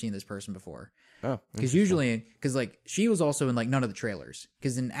never seen this person before. Oh, because usually, like she was also in like none of the trailers.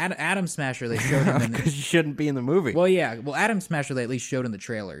 Because in Atom Smasher they showed him because you shouldn't be in the movie. Well, yeah. Well, Atom Smasher they at least showed in the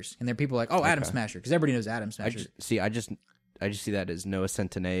trailers, and then people are like, oh, Atom Smasher, because everybody knows Atom Smasher. I just see that as Noah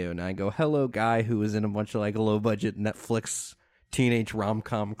Centineo, and I go, hello, guy who was in a bunch of like low budget Netflix teenage rom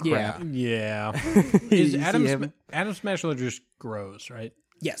com crap. Yeah. Is Atom Smasher just grows, right?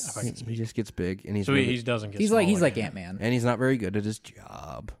 Yes. He just gets big, and he doesn't get. He's small like again. Ant-Man, and he's not very good at his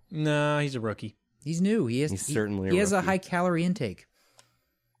job. No, he's a rookie. He's new. He certainly has a high calorie intake.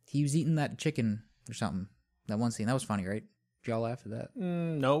 He was eating that chicken or something. That one scene that was funny, right? Did y'all laugh at that?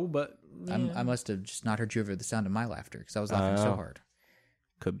 No, but I must have just not heard you over the sound of my laughter because I was laughing so hard.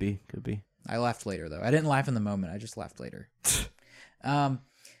 Could be. I laughed later though. I didn't laugh in the moment. I just laughed later. Trying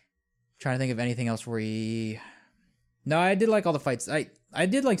to think of anything else for you. No, I did like all the fights. I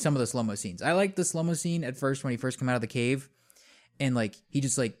did like some of the slow-mo scenes. I liked the slow-mo scene at first when he first came out of the cave. And, like, he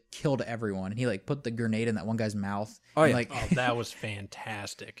just, like, killed everyone. And he, like, put the grenade in that one guy's mouth. Oh, and, yeah. Like, that was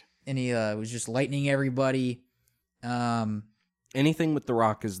fantastic. And he was just lightning everybody. Anything with The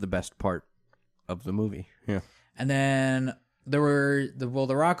Rock is the best part of the movie. Yeah. And then there were... The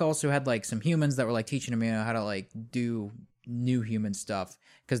Rock also had, like, some humans that were, like, teaching him, how to, like, do new human stuff.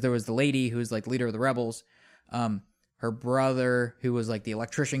 Because there was the lady who was, like, leader of the rebels. Her brother, who was, like, the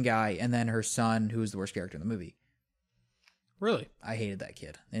electrician guy. And then her son, who was the worst character in the movie. Really? I hated that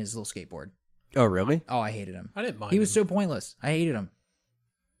kid and his little skateboard. Oh, really? Oh, I hated him. I didn't mind He was him. so pointless. I hated him.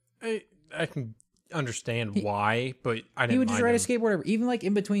 I can understand why, but I didn't He would just mind ride a him. skateboard, even like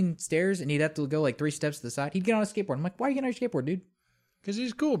in between stairs, and he'd have to go like 3 steps to the side. He'd get on a skateboard. I'm like, why are you getting on your skateboard, dude? Because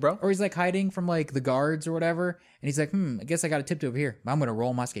he's cool, bro. Or he's like hiding from like the guards or whatever, and he's like, I guess I got a tip over here. I'm going to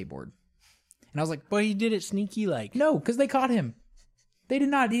roll my skateboard. And I was like, But he did it sneaky like. no, because they caught him. They did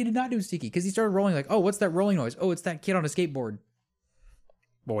not. He did not do a sticky because he started rolling like, oh, what's that rolling noise? Oh, it's that kid on a skateboard.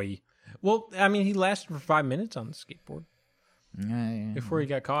 Boy. Well, I mean, he lasted for 5 minutes on the skateboard before he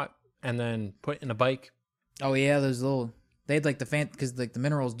got caught and then put in a bike. Oh yeah, those little. They had like because like the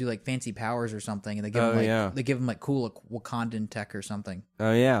minerals do like fancy powers or something, and they give them like cool Wakandan tech or something.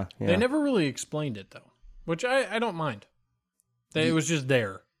 Oh yeah. They never really explained it though, which I don't mind. It was just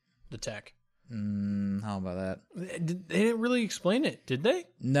there, the tech. How about that? They didn't really explain it, did they?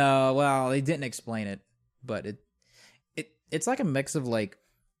 No, well, they didn't explain it, but it's like a mix of like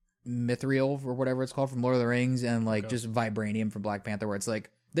mithril or whatever it's called from Lord of the Rings and like just vibranium from Black Panther, where it's like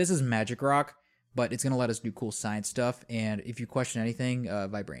this is magic rock, but it's gonna let us do cool science stuff, and if you question anything,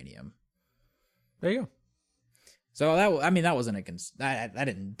 vibranium. There you go. So that wasn't that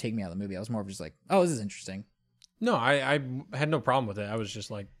didn't take me out of the movie. I was more of just like, oh, this is interesting. No, I had no problem with it. I was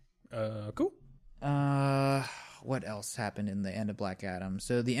just like, cool. What else happened in the end of Black Adam?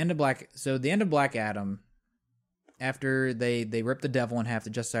 So the end of Black Adam, after they rip the devil in half,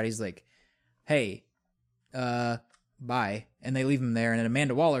 the Justice Society's like, hey, bye, and they leave him there, and then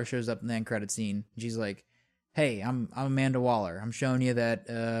Amanda Waller shows up in the end credit scene. She's like, hey, I'm Amanda Waller. I'm showing you that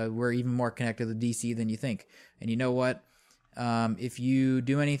we're even more connected to DC than you think. And you know what? If you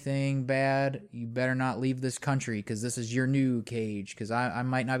do anything bad, you better not leave this country, because this is your new cage. Because I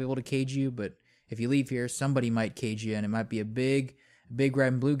might not be able to cage you, but if you leave here, somebody might cage you, and it might be a big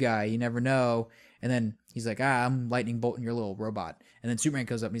red and blue guy. You never know. And then he's like, I'm lightning bolting your little robot. And then Superman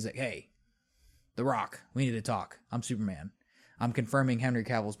comes up and he's like, hey, The Rock, we need to talk. I'm Superman. I'm confirming Henry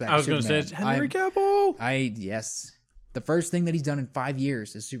Cavill's back. I was going to say it's Henry Cavill. Yes. The first thing that he's done in 5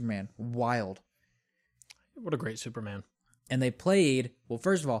 years is Superman. Wild. What a great Superman. And they played, well,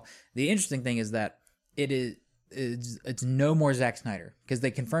 first of all, the interesting thing is that it's no more Zack Snyder, because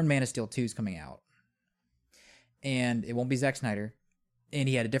they confirmed Man of Steel 2 is coming out. And it won't be Zack Snyder. And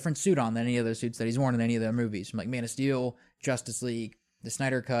he had a different suit on than any other suits that he's worn in any of the movies, from like Man of Steel, Justice League, the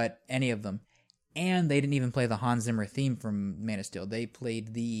Snyder Cut, any of them. And they didn't even play the Hans Zimmer theme from Man of Steel. They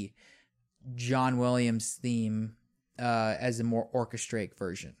played the John Williams theme as a more orchestrate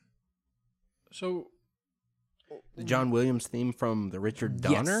version. So, the John Williams theme from the Richard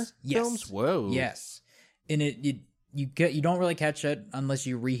Donner films? Whoa. Yes. And you don't really catch it unless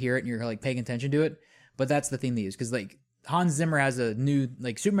you rehear it and you're like paying attention to it. But that's the theme they use, because like Hans Zimmer has a new,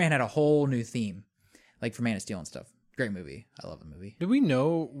 like Superman had a whole new theme, like for Man of Steel and stuff. Great movie. I love the movie. Do we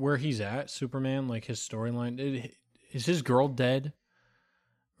know where he's at, Superman? Like his storyline? Is his girl dead,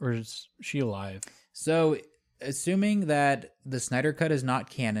 or is she alive? So, assuming that the Snyder Cut is not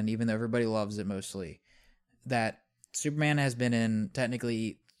canon, even though everybody loves it mostly, that Superman has been in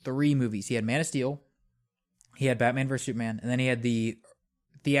technically 3 movies. He had Man of Steel, he had Batman vs Superman, and then he had the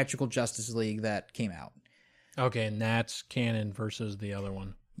theatrical Justice League that came out. Okay, and that's canon versus the other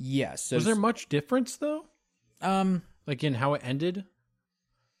one. Yes. So was there much difference though? Like in how it ended?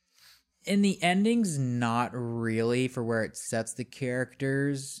 In the endings, not really, for where it sets the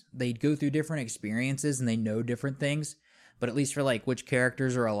characters. They go through different experiences and they know different things, but at least for like which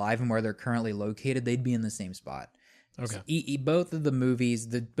characters are alive and where they're currently located, they'd be in the same spot. Okay. So, both of the movies,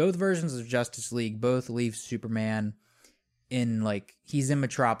 both versions of Justice League, both leave Superman in like, he's in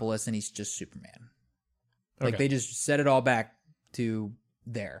Metropolis and he's just Superman. Like they just set it all back to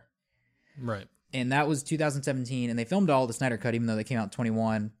there. Right. And that was 2017, and they filmed all the Snyder Cut, even though they came out in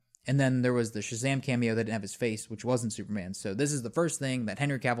 21. And then there was the Shazam cameo that didn't have his face, which wasn't Superman. So this is the first thing that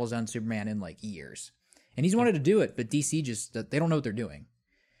Henry Cavill's done Superman in like years. And he's wanted to do it, but DC just, they don't know what they're doing.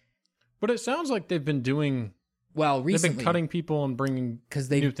 But it sounds like they've been doing, well, recently, they've been cutting people and bringing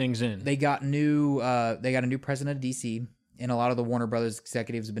new things in. They got a new president of DC, and a lot of the Warner Brothers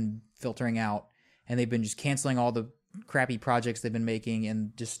executives have been filtering out, and they've been just canceling all the crappy projects they've been making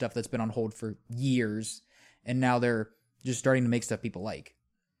and just stuff that's been on hold for years. And now they're just starting to make stuff people like.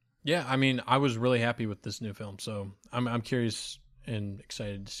 Yeah, I mean, I was really happy with this new film, so I'm curious and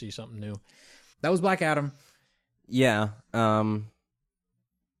excited to see something new. That was Black Adam. Yeah. I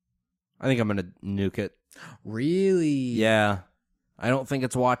think I'm gonna nuke it. Really? Yeah. I don't think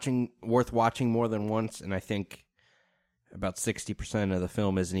it's worth watching more than once, and I think about 60% of the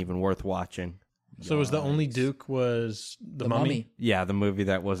film isn't even worth watching. So was the only Duke was the Mummy? Yeah, the movie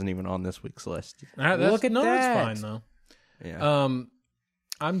that wasn't even on this week's list. Look at that. That's fine though. Yeah.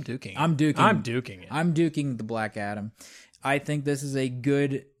 I'm duking. I'm duking. I'm duking it. I'm duking the Black Adam. I think this is a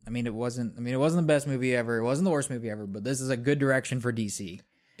good. It wasn't the best movie ever. It wasn't the worst movie ever. But this is a good direction for DC.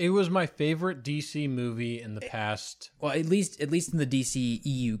 It was my favorite DC movie in the past. Well, at least in the DC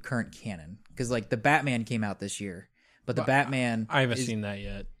EU current canon, because like the Batman came out this year, but the Batman I haven't seen that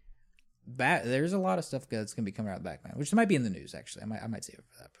yet. there's a lot of stuff that's gonna be coming out of Batman, which might be in the news actually. I might save it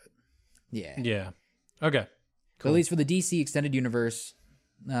for that, but yeah. Yeah. Okay. But at least for the DC extended universe,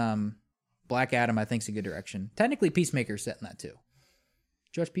 Black Adam I think's a good direction. Technically, Peacemaker's set in that too.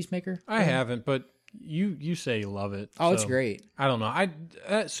 Did you watch Peacemaker? I haven't, but you say you love it. Oh, it's so great. I don't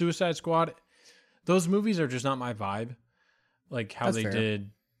know. Suicide Squad, those movies are just not my vibe. Like how That's they fair.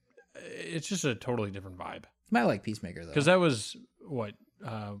 did, it's just a totally different vibe. You might like Peacemaker though. Because that was what's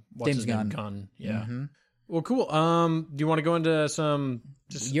James his name? Gunn. Gunn. Yeah. Mhm. Well, cool. Do you want to go into some?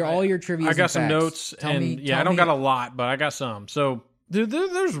 All your trivia. I got some notes, Tell and me, I don't got a lot, but I got some. So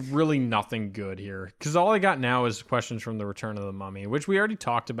there's really nothing good here because all I got now is questions from the Return of the Mummy, which we already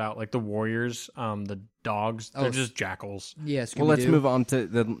talked about, like the warriors, the dogs. They're just jackals. Yeah. Well, let's Scooby-Doo.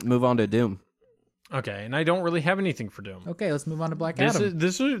 move on to Doom. Okay, and I don't really have anything for Doom. Okay, let's move on to Black Adam.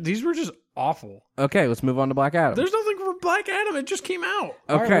 These were just awful. Okay, let's move on to Black Adam. There's nothing for Black Adam. It just came out.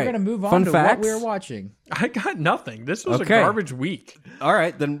 All right, Okay, we're gonna move on fun to facts. what we were watching. I got nothing. This was Okay. a garbage week. All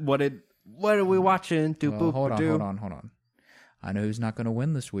right, then what are we watching? Well, hold on. I know who's not going to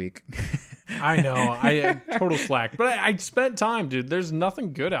win this week. I know. I total slack. But I spent time, dude. There's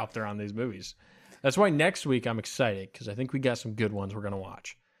nothing good out there on these movies. That's why next week I'm excited because I think we got some good ones we're going to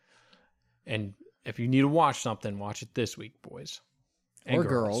watch. And if you need to watch something, watch it this week, boys. And Or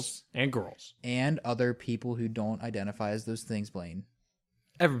girls. And girls. And other people who don't identify as those things, Blaine.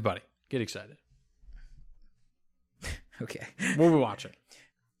 Everybody, get excited. Okay. What are we watching?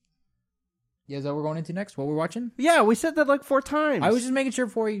 Yeah, is that what we're going into next? What we're watching? Yeah, we said that like 4 times. I was just making sure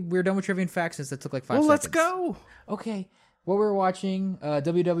before we were done with trivia and facts since that took like 5 Well, seconds. let's go. Okay. What we're watching,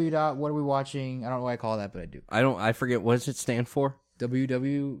 www. What are we watching? I don't know why I call that, but I do. I forget, what does it stand for?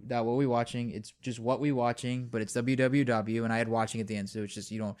 www. What we watching. It's just what we watching, but it's www, and I had watching at the end, so it's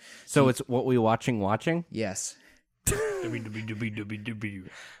just you don't. So it's what we watching? Yes.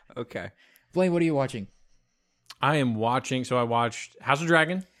 Okay. Blaine, what are you watching? I am watching. So I watched House of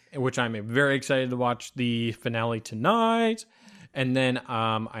Dragon, which I'm very excited to watch the finale tonight. And then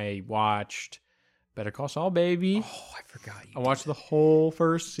I watched Better Call Saul, baby. Oh, I forgot you. I watched the whole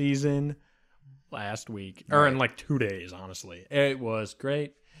first season last week, or in like 2 days, honestly. It was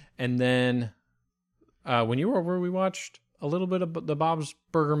great. And then when you were over, we watched a little bit of the Bob's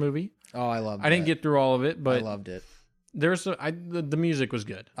Burger movie. Oh, I loved it. I didn't get through all of it, I but loved it. there's the music was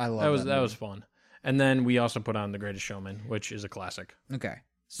good. I love that was that that movie. was fun. And then we also put on The Greatest Showman, which is a classic. Okay.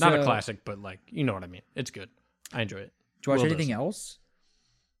 Not a So, classic, but like you know what I mean. It's good. I enjoy it. Did you watch Will anything does. else?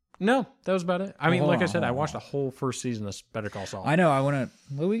 No, that was about it. I mean, hold like I on, said, I hold watched the whole first season of Better Call Saul. I know. I want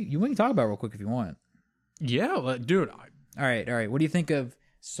to. Well, you want to talk about it real quick if you want. Yeah, dude, All right. What do you think of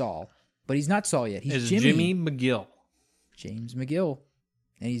Saul? But he's not Saul yet. He's is Jimmy. Jimmy McGill. James McGill,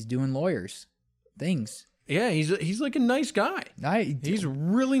 and he's doing lawyers things. Yeah, he's like a nice guy. He's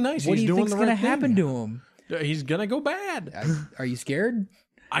really nice. What He's do you doing think's the gonna right happen thing. to him? He's gonna go bad. Are you scared?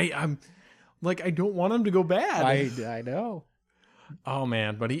 I'm like I don't want him to go bad. I know. Oh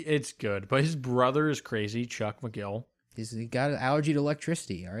man, but it's good. But his brother is crazy, Chuck McGill. He got an allergy to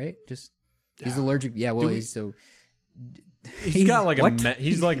electricity. All right, just he's allergic. Yeah, well, he's so. He's got like What?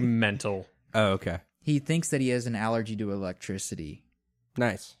 he's like mental. Oh, okay. He thinks that he has an allergy to electricity.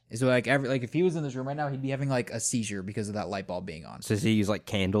 Nice. So like if he was in this room right now, he'd be having like a seizure because of that light bulb being on. So does he use like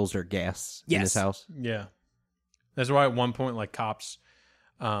candles or gas in his Yes. house? Yeah, that's why at one point like cops,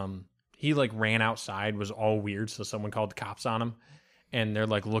 he like ran outside, was all weird, so someone called the cops on him, and they're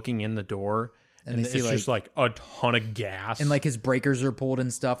like looking in the door, And and they see, it's like- just like a ton of gas, And like his breakers are pulled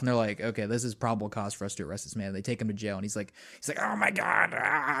and stuff, and they're like, "Okay, this is probable cause for us to arrest this man." They take him to jail, and he's like, "Oh my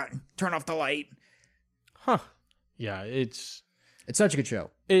god, turn off the light." Huh. yeah, it's Such a good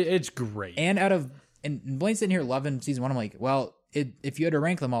show. it's great. And and Blaine's sitting here loving season 1. I'm like, well, if you had to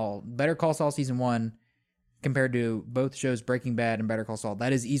rank them all, Better Call Saul season 1 compared to both shows, Breaking Bad and Better Call Saul,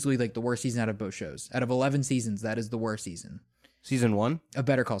 that is easily like the worst season out of both shows. Out of 11 seasons, that is the worst season Season 1? of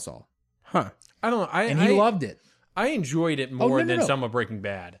Better Call Saul. Huh. I don't know. And he loved it. I enjoyed it more no, than no. some of Breaking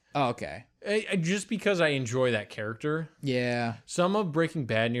Bad. Oh, okay. Just because I enjoy that character. Yeah. Some of Breaking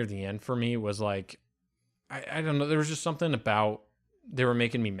Bad near the end for me was like, I don't know. There was just something about they were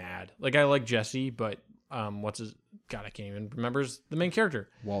making me mad. Like I like Jesse, but what's his? God, I can't even remember the main character.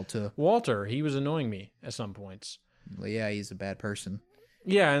 Walter. He was annoying me at some points. Well, yeah, he's a bad person.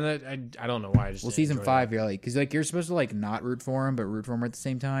 Yeah, and I don't know why. I just Well, didn't season enjoy 5, you're like, because like you're supposed to like not root for him, but root for him at the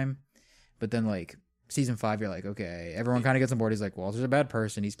same time. But then like season 5, you're like, okay, everyone kind of gets on board. He's like, Walter's a bad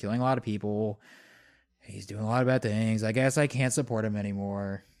person. He's killing a lot of people. He's doing a lot of bad things. I guess I can't support him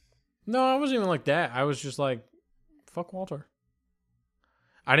anymore. that. No, I wasn't even like that. I was just like, fuck Walter.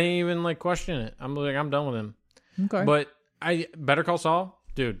 I didn't even like question it. I'm like, I'm done with him. Okay. But Better Call Saul,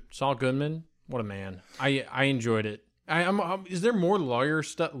 Dude, Saul Goodman, what a man. I enjoyed it. Is there more lawyer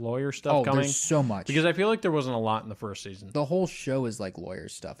stuff Oh, coming? there's so much. Because I feel like there wasn't a lot in the first season. the whole show is like lawyer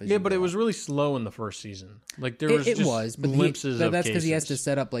stuff. Yeah, but it was really slow in the first season. Like there was just but glimpses of that's because he has to cases.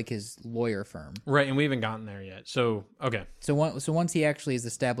 set up like his lawyer firm. Right, and we haven't gotten there yet. So okay, So once he actually is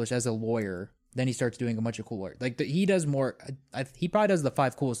established as a lawyer, then he starts doing a bunch of cool work. Like he does more. He probably does the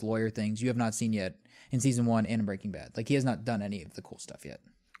 5 coolest lawyer things you have not seen yet in season 1 and in Breaking Bad. Like he has not done any of the cool stuff yet.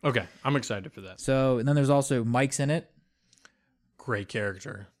 okay, I'm excited for that. So and then there's also Mike's in it. Great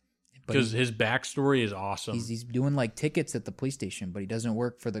character But because his backstory is awesome. He's doing like tickets at the police station, but he doesn't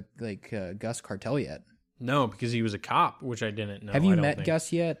work for the Gus cartel yet. No, because he was a cop, which I didn't know. Have you I don't met think.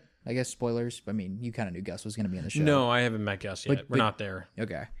 Gus yet? I guess spoilers. I mean, you kind of knew Gus was going to be in the show. No, I haven't met Gus yet. We're not there.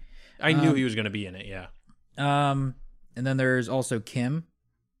 Okay. I knew he was going to be in it. Yeah, And then there's also Kim,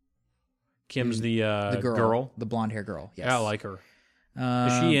 Kim's the girl, the blonde hair girl. Yes. Yeah, I like her.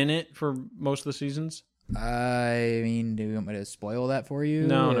 Is she in it for most of the seasons? I mean, do you want me to spoil that for you?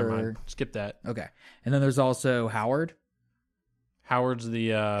 No, or- never mind. Skip that. Okay. And then there's also Howard. Howard's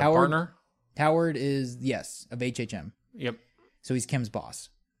the partner. Howard is of HHM. Yep. So he's Kim's boss.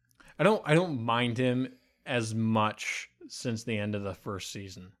 I don't mind him as much since the end of the first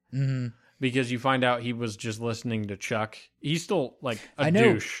season. Mm-hmm. Because you find out he was just listening to Chuck. He's still like a I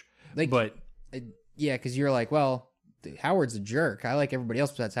know. douche. Like, But yeah, because you're like, well, Howard's a jerk. I like everybody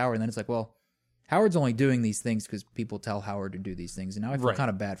else besides Howard. And then it's like, well, Howard's only doing these things because people tell Howard to do these things. And now I feel Right. kind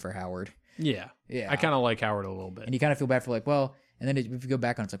of bad for Howard. yeah. Yeah. I kind of like Howard a little bit. And you kind of feel bad for like, well, and then if you go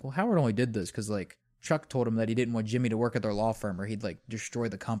back on it, it's like, well, Howard only did this because like Chuck told him that he didn't want Jimmy to work at their law firm or he'd like destroy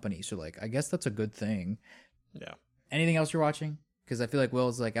the company. So like, I guess that's a good thing. Yeah. Anything else you're watching? Because I feel like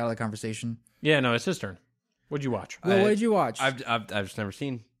Will's like out of the conversation. Yeah, no, it's his turn. What'd you watch? Will, what did you watch? I've just never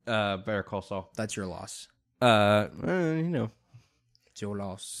seen Better Call Saul. That's your loss. You know. It's your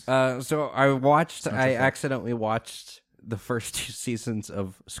loss. So I fault. accidentally watched the first 2 seasons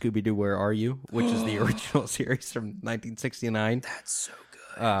of Scooby Doo Where Are You, which is the original series from 1969. That's so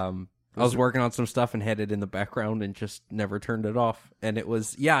good. I was working on some stuff and had it in the background and just never turned it off. And it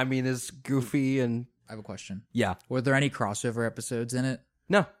was, it's goofy and I have a question. yeah. Were there any crossover episodes in it?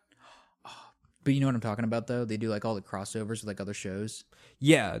 No. But you know what I'm talking about, though? They do like all the crossovers with like other shows.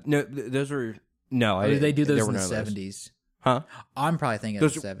 Yeah. No, those were, no. Or did they do there those were in the none of those. 70s? Huh? I'm probably thinking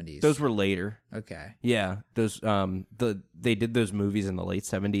Those- of the 70s. Those were later. Okay. Yeah. Those, they did those movies in the late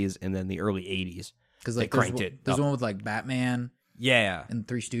 70s and then the early 80s. Because They like there's, cranked it there's up. one with like Batman Yeah. and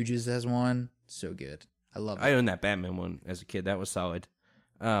Three Stooges has one. So good. I love it. I owned that Batman one as a kid. That was solid.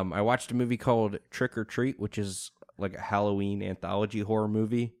 I watched a movie called Trick or Treat, which is like a Halloween anthology horror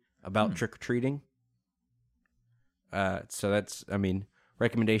movie about trick or treating. So that's,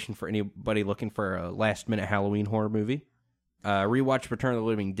 recommendation for anybody looking for a last minute Halloween horror movie. Rewatched Return of the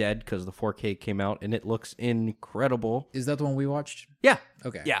Living Dead because the 4K came out and it looks incredible. Is that the one we watched? Yeah,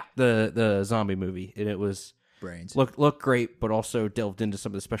 Okay. yeah, the zombie movie, and it was Brains. looked great, but also delved into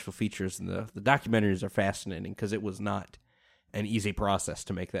some of the special features, and the documentaries are fascinating because it was not an easy process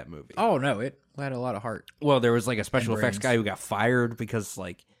to make that movie. Oh, no. It had a lot of heart. Well, there was like a special effects brains. guy who got fired because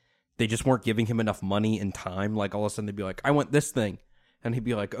like they just weren't giving him enough money and time. Like all of a sudden they'd be like, "I want this thing," and he'd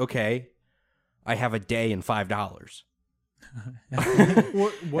be like, "Okay, I have a day and $5." Was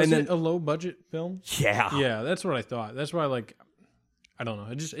And it then- a low budget film? Yeah, Yeah, that's what I thought. That's why, like, I don't know.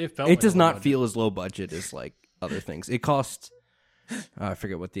 It felt. It like does a low not budget. feel as low budget as like other things. It cost. I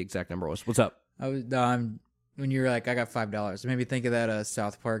forget what the exact number was. What's up? I was when you were like, I got $5. It made me think of that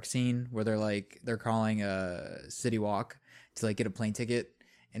South Park scene where they're calling a City Walk to like get a plane ticket,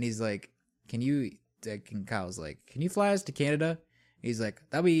 and he's like, and Kyle's like, "Can you fly us to Canada?" He's like,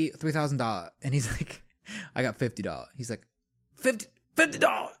 "That'll be $3,000," and he's like, "I got $50." He's like,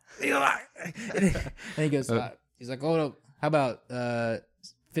 $50. And he goes, he's like, "Oh no, how about $55?"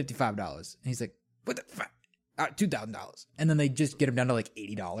 And he's like, "What the fuck? $2,000." And then they just get him down to like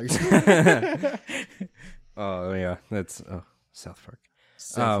 $80. Oh yeah, that's South Park.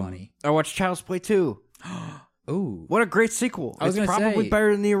 So funny. I watched Child's Play 2. Ooh. What a great sequel! I was It's gonna probably say,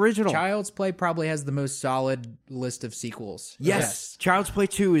 better than the original. Child's Play probably has the most solid list of sequels. Yes, Child's Play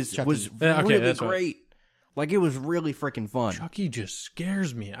 2 was Yeah, okay, really that's right. great. Like it was really freaking fun, Chucky just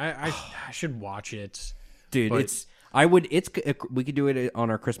scares me. I should watch it, dude. But- We could do it on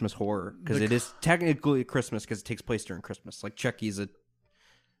our Christmas horror because it is technically Christmas because it takes place during Christmas. Like Chucky's it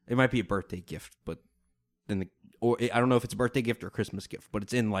might be a birthday gift, but I don't know if it's a birthday gift or a Christmas gift, but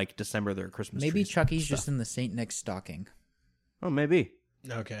it's in like December. Their Christmas. Maybe trees Chucky's stuff. just in the Saint Nick stocking. Oh, maybe.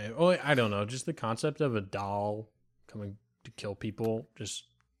 Okay. Well, I don't know. Just the concept of a doll coming to kill people just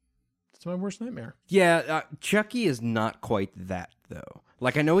That's my worst nightmare. Yeah, Chucky is not quite that, though.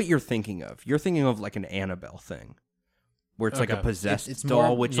 Like, I know what you're thinking of. You're thinking of, like, an Annabelle thing. Where it's like a possessed It's doll,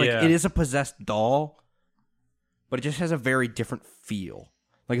 more- which, Yeah. like, it is a possessed doll, but it just has a very different feel.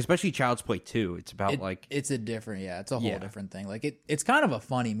 Like, especially Child's Play 2. It's about, like... it's a different, it's a whole Yeah. different thing. Like it's kind of a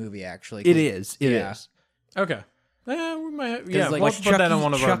funny movie actually. It is. It Yeah. is. Okay. Yeah, we might. Yeah, like, we'll like put that on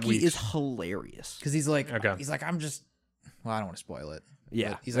one of our Chucky weeks. is hilarious. because he's like, Okay. I'm just. Well, I don't want to spoil it. Yeah.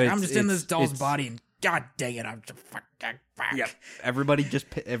 But he's like, I'm It's- just in this it's- doll's it's- body, and god dang it, I'm just fuck. Yeah. Everybody's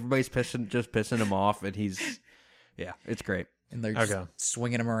pissing him off, and he's... Yeah, it's great. And they're just Okay.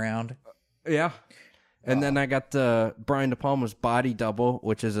 swinging him around. Yeah. And then I got Brian De Palma's Body Double,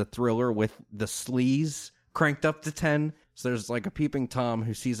 which is a thriller with the sleaze cranked up to 10. So there's like a peeping Tom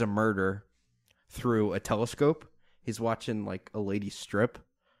who sees a murder through a telescope. He's watching like a lady strip.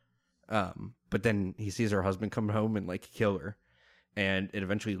 But then he sees her husband come home and like kill her. And it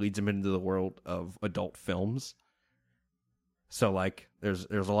eventually leads him into the world of adult films. So like there's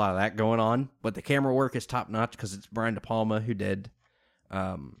a lot of that going on. But the camera work is top notch because it's Brian De Palma who did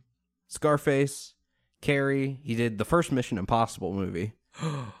Scarface, Carrie. He did the first Mission Impossible movie,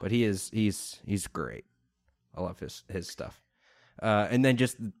 but he's great. I love his stuff. And then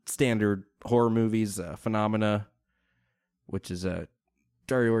just standard horror movies, Phenomena, which is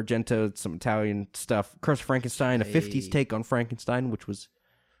Dario Argento, some Italian stuff. Curse of Frankenstein, a 50s take on Frankenstein, which was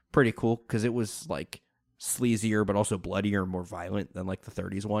pretty cool because it was like sleazier but also bloodier and more violent than like the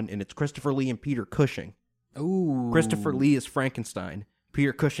 30s one. And it's Christopher Lee and Peter Cushing. Ooh. Christopher Lee is Frankenstein.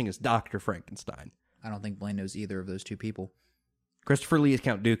 Peter Cushing is Dr. Frankenstein. I don't think Blaine knows either of those two people. Christopher Lee is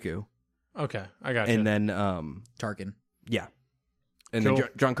Count Dooku. Okay, I got you. And then, Tarkin. yeah. And Cool. then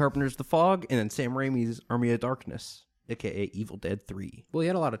John Carpenter's The Fog, and then Sam Raimi's Army of Darkness, a.k.a. Evil Dead 3. Well, he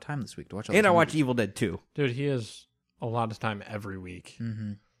had a lot of time this week to watch all And these I watched movies. Evil Dead 2. Dude, he has a lot of time every week.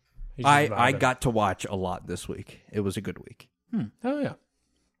 Mm-hmm. He's just about I it. got to watch a lot this week. It was a good week. Oh yeah,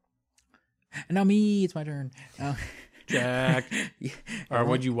 And now me, it's my turn. Jack. Yeah. All right,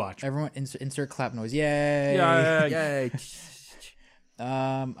 what'd you watch? Everyone, insert clap noise. Yay! Yay.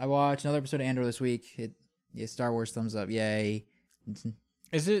 I watched another episode of Andor this week. Star Wars thumbs up. Yay!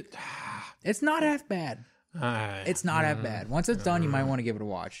 Is it? It's not half bad. It's not half bad. Once it's done, you might want to give it a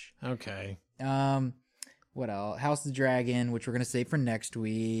watch. Okay. What else? House of the Dragon, which we're gonna save for next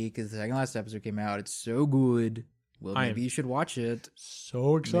week because the second last episode came out. It's so good. Well, I maybe you should watch it.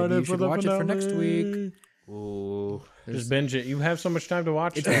 So excited Maybe you for should the watch it for next week. Ooh. Just binge it. You have so much time to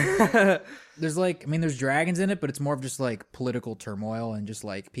watch it. There's there's dragons in it, but it's more of just like political turmoil and just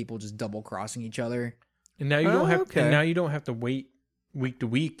like people just double crossing each other. And now you don't have. okay. And now you don't have to wait week to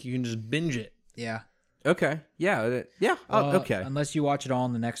week. You can just binge it. Yeah. Okay. Yeah. Yeah. Okay. Unless you watch it all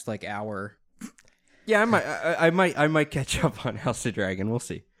in the next hour. Yeah, I might catch up on House of Dragon. We'll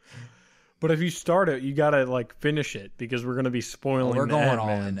see. But if you start it, you gotta finish it because we're gonna be spoiling. We're going that, all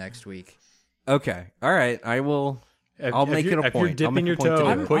man. in next week. Okay. All right. I will. I'll make it a If you're point. I'll dipping make your a point to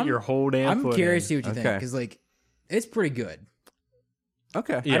toe, do it. put your whole damn I'm foot curious to in. see what you think Okay. because it's pretty good.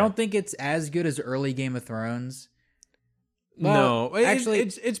 Okay. Yeah. I don't think it's as good as early Game of Thrones. No, Well, actually-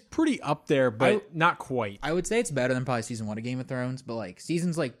 it's pretty up there, but not quite. I would say it's better than probably season 1 of Game of Thrones, but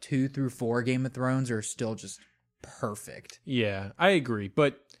seasons 2 through 4 Game of Thrones are still just perfect. Yeah, I agree.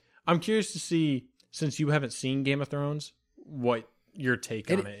 But I'm curious to see, since you haven't seen Game of Thrones, what your take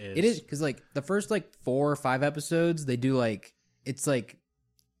on it is. It is because the first 4 or 5 episodes they do it's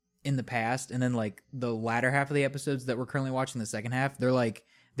in the past, and then the latter half of the episodes that we're currently watching, the second half, they're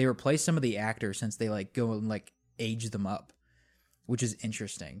they replace some of the actors since they go and age them up, which is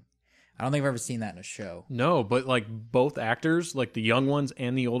interesting. I don't think I've ever seen that in a show. No, but both actors, the young ones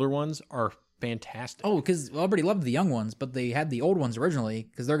and the older ones, are fantastic. Oh, because I already loved the young ones, but they had the old ones originally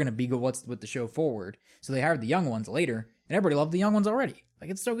because they're going to be good with the show forward. So they hired the young ones later, and everybody loved the young ones already.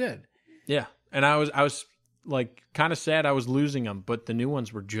 It's so good. Yeah, and I was kind of sad I was losing them, but the new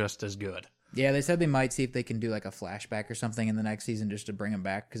ones were just as good. Yeah, they said they might see if they can do a flashback or something in the next season just to bring them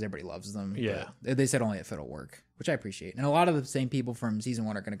back because everybody loves them. Yeah. But they said only if it'll work, which I appreciate. And a lot of the same people from season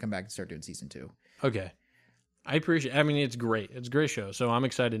 1 are going to come back and start doing season 2. Okay. I appreciate. I mean, it's great. It's a great show. So I'm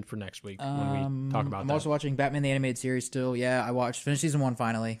excited for next week when we talk about I'm that. also watching Batman the Animated Series still. Yeah, I finished season 1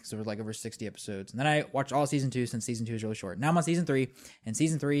 finally, so it was over 60 episodes. And then I watched all season 2 since season 2 is really short. Now I'm on season 3, and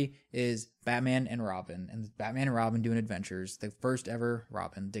season 3 is Batman and Robin. And Batman and Robin doing adventures. The first ever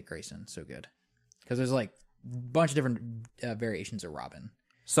Robin, Dick Grayson. So good. Because there's a bunch of different variations of Robin.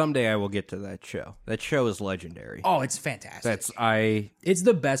 Someday I will get to that show. That show is legendary. Oh, it's fantastic. It's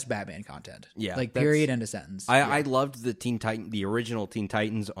the best Batman content. Yeah, period, end of sentence. I loved the original Teen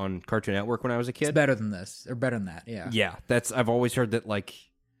Titans on Cartoon Network when I was a kid. It's better than this, or better than that, yeah. Yeah, I've always heard that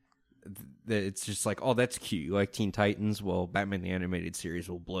it's just like, oh, that's cute. You like Teen Titans? Well, Batman the Animated Series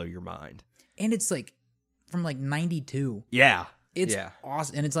will blow your mind. And it's like from like 92. Yeah. It's Yeah.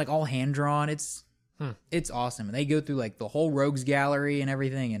 awesome. And it's like all hand drawn. It's awesome. And they go through like the whole rogues gallery and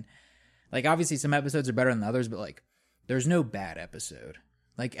everything. And like obviously some episodes are better than others, but like there's no bad episode.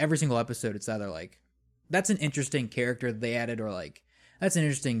 Like every single episode, it's either like that's an interesting character that they added, or like that's an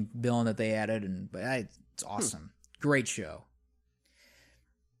interesting villain that they added, but it's awesome. Great show.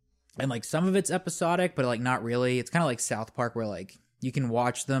 And like some of it's episodic, but like not really. It's kind of like South Park, where like you can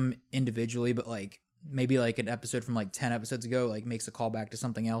watch them individually, but like maybe like an episode from like 10 episodes ago like makes a callback to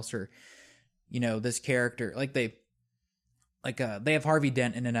something else, or this character like they have Harvey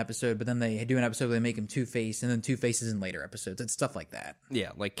Dent in an episode, but then they do an episode where they make him Two-Face, and then Two-Face in later episodes. It's stuff like that. Yeah,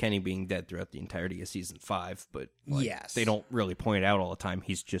 like Kenny being dead throughout the entirety of season 5, but like, yes, they don't really point it out all the time.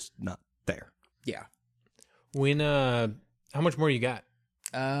 He's just not there. Yeah. When how much more you got?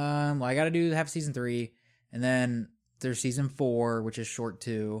 Well, I got to have season 3, and then there's season 4, which is short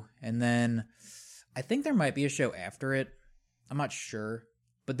too, and then I think there might be a show after it. I'm not sure,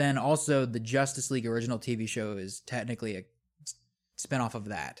 but then also the Justice League original TV show is technically a spinoff of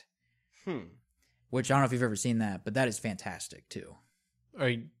that. Which I don't know if you've ever seen that, but that is fantastic too.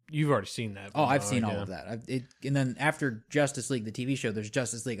 You've already seen that. Oh, I've seen all of that. And then after Justice League, the TV show, there's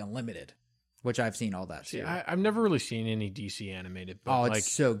Justice League Unlimited, which I've seen all that too. I've never really seen any DC animated. But oh, it's like,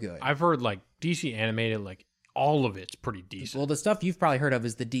 so good. I've heard like DC animated, like all of it's pretty decent. Well, the stuff you've probably heard of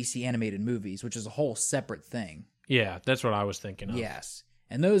is the DC animated movies, which is a whole separate thing. Yeah, that's what I was thinking of. Yes.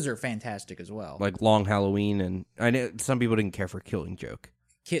 And those are fantastic as well. Like Long Halloween, and I know some people didn't care for Killing Joke.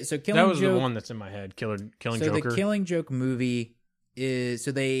 So Killing that was Joke, the one that's in my head. Killing so Joker. The Killing Joke movie is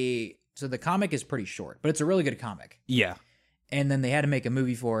so the comic is pretty short, but it's a really good comic. Yeah. And then they had to make a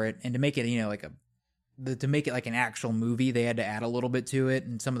movie for it, and to make it to make it like an actual movie, they had to add a little bit to it,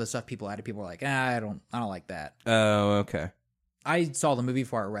 and some of the stuff people added, people were like, I don't like that. Oh, okay. I saw the movie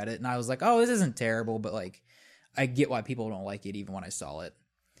before I read it, and I was like, oh, this isn't terrible, but like I get why people don't like it even when I saw it.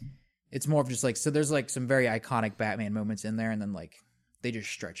 It's more of just like, so there's like some very iconic Batman moments in there, and then like they just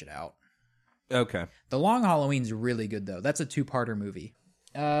stretch it out. Okay. The Long Halloween's really good though. That's a 2-parter movie.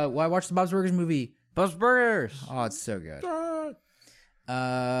 Well, I watched the Bob's Burgers movie. Bob's Burgers. Oh, it's so good.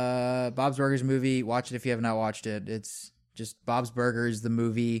 Bob's Burgers movie. Watch it if you have not watched it. It's just Bob's Burgers, the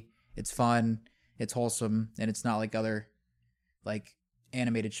movie. It's fun. It's wholesome, and it's not like other like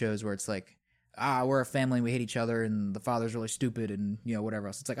animated shows where it's like, we're a family and we hate each other and the father's really stupid and whatever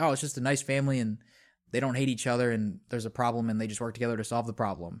else. It's like, it's just a nice family and they don't hate each other and there's a problem and they just work together to solve the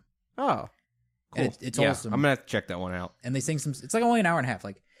problem. Oh, cool. And it's awesome. I'm gonna have to check that one out. And they sing some. It's like only an hour and a half.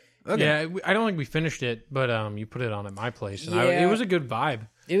 Like, okay. Yeah, I don't think we finished it, but you put it on at my place, and Yeah. it was a good vibe.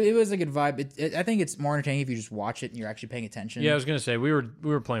 it was a good vibe. I think it's more entertaining if you just watch it and you're actually paying attention. Yeah, I was gonna say we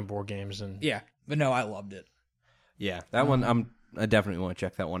were playing board games, and Yeah, but no, I loved it. Yeah, that one I definitely want to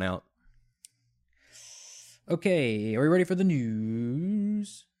check that one out. Okay, are we ready for the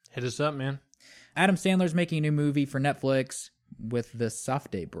news? hit us up, man. Adam Sandler's making a new movie for Netflix with the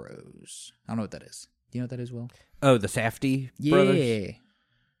Safdie Bros. I don't know what that is. Do you know what that is, Will? Oh, the Safdie Yeah. brothers?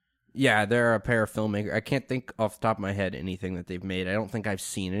 Yeah, they're a pair of filmmakers. I can't think off the top of my head anything that they've made. I don't think I've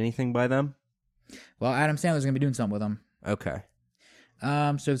seen anything by them. Well, Adam Sandler's going to be doing something with them. Okay.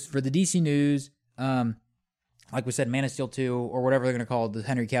 So for the DC news, like we said, Man of Steel 2, or whatever they're going to call it, the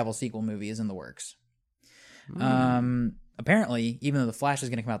Henry Cavill sequel movie is in the works. Apparently, even though The Flash is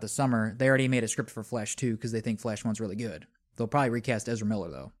going to come out this summer, they already made a script for Flash 2 because they think Flash 1's really good. They'll probably recast Ezra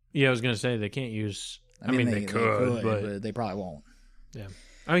Miller, though. Yeah, I was gonna say they can't use. I mean, they could, but they probably won't. yeah.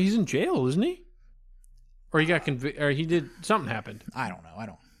 Oh, he's in jail, isn't he? Or he got convicted, or he did something happened. I don't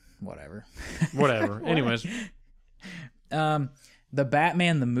know. Whatever. Whatever. Anyways, the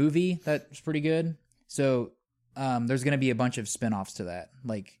Batman the movie, that's pretty good. So there's going to be a bunch of spin-offs to that.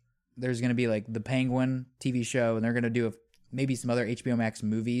 Like there's going to be like the Penguin TV show, and they're going to do maybe some other HBO Max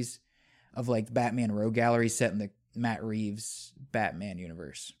movies of like Batman Rogue Gallery set in the Matt Reeves Batman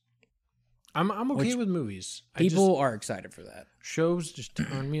universe. I'm okay with movies. People are excited for that. Shows just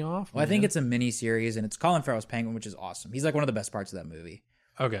turn me off. Well, I think it's a mini series, and it's Colin Farrell's Penguin, which is awesome. He's like one of the best parts of that movie.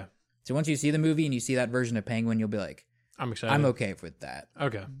 Okay. So once you see the movie and you see that version of Penguin, you'll be like, I'm excited. I'm okay with that.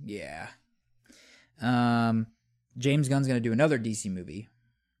 Okay. Yeah. James Gunn's gonna do another DC movie.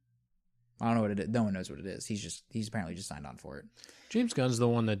 I don't know what it is. No one knows what it is. He's apparently just signed on for it. James Gunn's the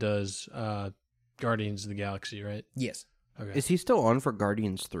one that does Guardians of the Galaxy, right? Yes. Okay. Is he still on for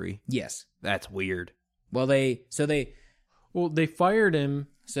Guardians 3? Yes. That's weird. Well, they fired him,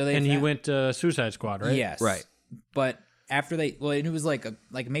 and he went to Suicide Squad, right? Yes. Right. But after it was like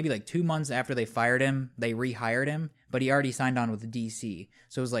maybe 2 months after they fired him, they rehired him, but he already signed on with DC.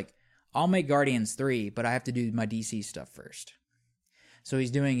 So it was like I'll make Guardians 3, but I have to do my DC stuff first. So he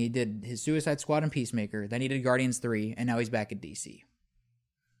did his Suicide Squad and Peacemaker, then he did Guardians 3, and now he's back at DC.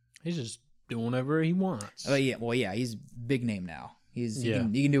 He's just doing whatever he wants. Oh yeah, well yeah, he's big name now. He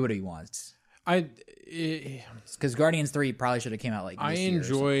can do what he wants. Because Guardians 3 probably should have came out like this I year or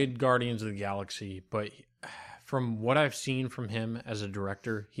something. enjoyed Guardians of the Galaxy, but from what I've seen from him as a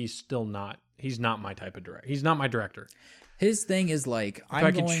director, he's not my type of director. He's not my director. His thing is like, If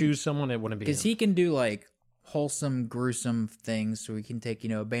I could choose someone, it wouldn't be him. because he can do like wholesome, gruesome things. So he can take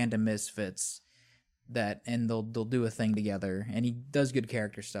a band of misfits and they'll do a thing together, and he does good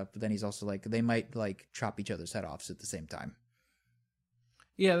character stuff. But then he's also like, they might like chop each other's head off at the same time.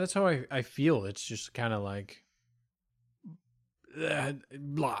 Yeah, that's how I feel. It's just kind of like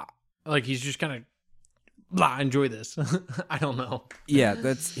blah. Like he's just kind of blah. Enjoy this. I don't know. Yeah,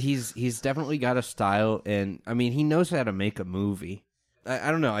 he's definitely got a style, and I mean he knows how to make a movie.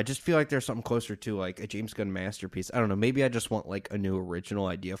 I don't know. I just feel like there's something closer to like a James Gunn masterpiece. I don't know. Maybe I just want like a new original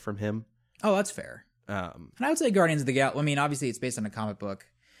idea from him. Oh, that's fair. And I would say Guardians of the Galaxy. I mean, obviously it's based on a comic book,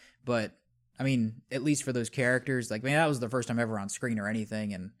 but I mean, at least for those characters, like, man, that was the first time ever on screen or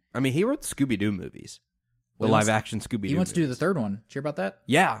anything. And I mean, he wrote the Scooby-Doo movies, the Well, live-action Scooby-Doo. he wants to do the third one. Did you hear about that?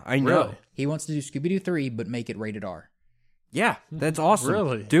 Yeah, I know. Really? He wants to do Scooby-Doo 3, but make it rated R. Yeah, that's awesome.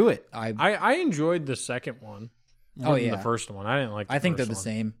 Really? Do it. I enjoyed the second one. More than the first one. I didn't like. I think they're first the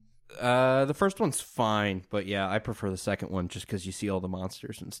one. same. The first one's fine, but yeah, I prefer the second one just because you see all the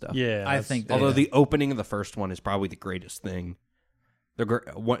monsters and stuff. Yeah, I think that- Although the opening of the first one is probably the greatest thing.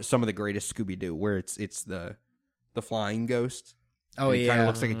 Some of the greatest Scooby-Doo, where it's the flying ghost. Oh, and he yeah. kind of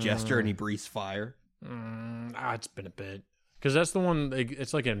looks like a jester, and he breathes fire. It's been a bit because that's the one.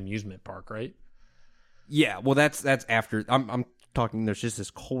 It's like an amusement park, right? Yeah, well, that's after. I'm talking. There's just this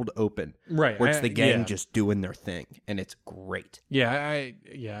cold open, Right, where it's the gang yeah. just doing their thing, and it's great. Yeah, I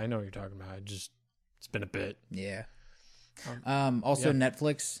know what you're talking about. It's been a bit. Yeah. Also,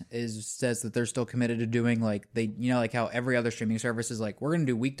 Netflix says that they're still committed to doing like like how every other streaming service is like, we're going to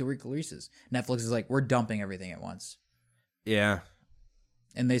do week-to-week releases. Netflix is like, we're dumping everything at once. Yeah,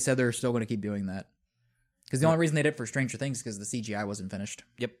 And they said they're still going to keep doing that. Because the only reason they did it for Stranger Things is because the CGI wasn't finished.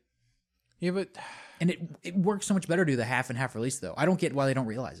 yep. Yeah, but And it works so much better to do the half and half release, though. I don't get why they don't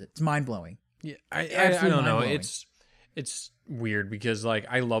realize it. It's mind-blowing. yeah, I Absolutely don't know. mind-blowing. It's weird because like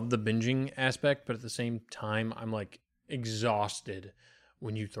I love the binging aspect, but at the same time, I'm like exhausted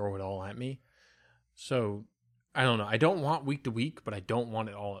when you throw it all at me. So I don't know. I don't want week to week, but I don't want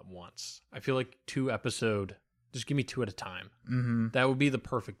it all at once. I feel like 2 episode. Just give me 2 at a time. Mm-hmm. That would be the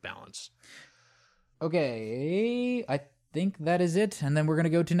perfect balance. Okay, I think that is it. And then we're going to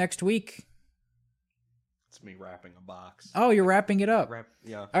go to next week. It's me wrapping a box. Oh, you're wrapping it up.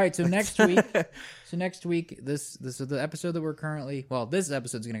 Yeah. All right, so next week, this is the episode that we're currently. Well, this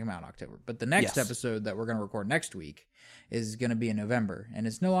episode's going to come out in October, but the next Yes. episode that we're going to record next week is going to be in November, and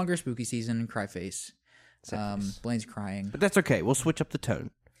it's no longer spooky season. Cry face. Blaine's crying. But that's okay. We'll switch up the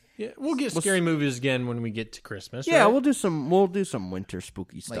tone. Yeah, we'll get scary movies again when we get to Christmas. Yeah, right? we'll do some winter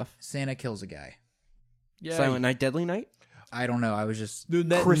spooky Like stuff. Santa kills a guy. Yeah, Silent Night, Deadly Night, I don't know. I was just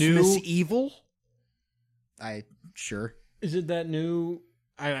that Christmas new. Evil, sure. Is it that new?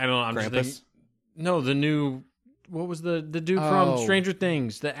 I don't know. I'm just Krampus. thinking. No, the new. What was the dude Oh. from Stranger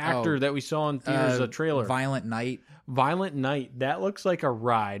Things? The actor Oh. that we saw in theaters. A trailer. Violent Night. Violent Night. That looks like a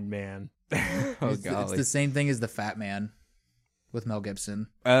ride, man. Oh It's the same thing as the Fat Man with Mel Gibson.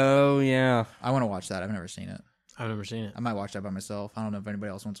 Oh yeah. I want to watch that. I've never seen it. I've never seen it. I might watch that by myself. I don't know if anybody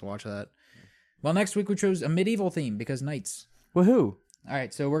else wants to watch that. Well, next week we chose a medieval theme because knights. Woohoo! All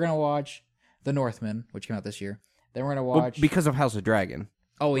right, so we're gonna watch The Northman, which came out this year. Then we're gonna Well, watch. because of House of Dragon.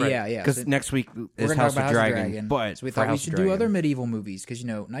 oh right. yeah. Because So next week we're is gonna House talk of about Dragon, but so we for thought we House should of do Dragon. other medieval movies because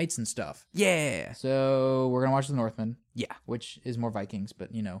knights and stuff. Yeah. So we're gonna watch The Northman, Yeah. which is more Vikings, but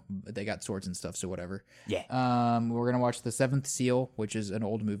they got swords and stuff, so whatever. Yeah. We're gonna watch The Seventh Seal, which is an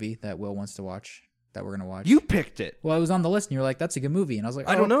old movie that Will wants to watch. That we're gonna watch. You picked it. Well, it was on the list, and you were like, "That's a good movie," and I was like,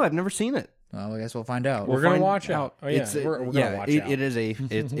 I don't know. I've never seen it. Well, I guess we'll find out. We're gonna find watch out. Oh yeah, It's we're gonna watch out. it is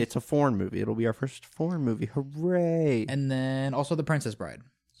it's a foreign movie. It'll be our first foreign movie. Hooray! And then also The Princess Bride.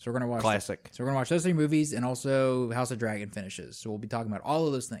 So we're gonna watch Classic. So we're gonna watch those 3 movies, and also House of Dragon finishes. So we'll be talking about all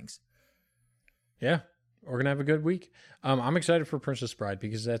of those things. Yeah, we're gonna have a good week. I'm excited for Princess Bride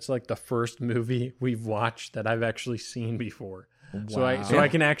because that's like the first movie we've watched that I've actually seen before. So I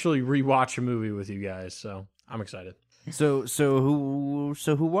can actually rewatch a movie with you guys. So I'm excited. So who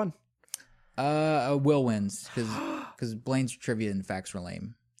won? Will wins because Blaine's trivia and facts were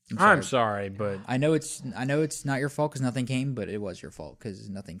lame. I'm sorry, but I know it's not your fault because nothing came, but it was your fault because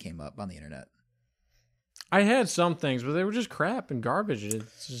nothing came up on the internet. I had some things, but they were just crap and garbage.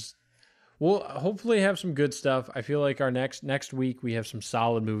 It's just We'll hopefully have some good stuff. I feel like our next week we have some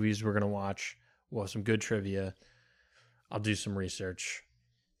solid movies we're gonna watch. We'll have some good trivia. I'll do some research.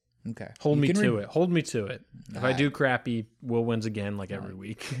 Okay. Hold me to it. Hold me to it. If I do crappy, Will wins again like every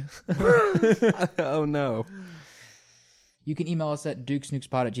week. Oh, no. You can email us at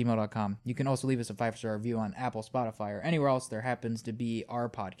dukesnookspod@gmail.com. You can also leave us a 5-star review on Apple, Spotify, or anywhere else there happens to be our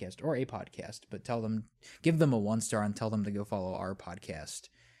podcast or a podcast. But give them a 1-star and tell them to go follow our podcast.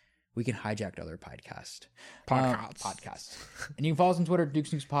 We can hijack other podcasts. Podcasts. And you can follow us on Twitter,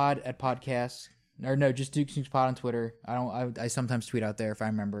 dukesnookspod at podcast. Or no, just dukesnookspod on Twitter. I sometimes tweet out there if I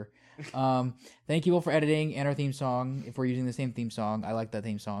remember. Thank you all for editing and our theme song. If we're using the same theme song, I like that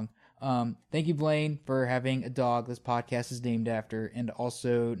theme song. Thank you, Blaine, for having a dog this podcast is named after, and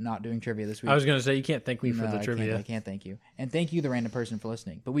also not doing trivia this week. I was going to say, you can't thank me for the trivia. I can't thank you. And thank you, the random person, for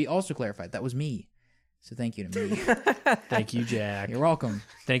listening. But we also clarified that was me. So thank you to me. Thank you, Jack. You're welcome.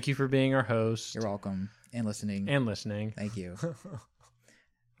 Thank you for being our host. You're welcome. And listening. Thank you.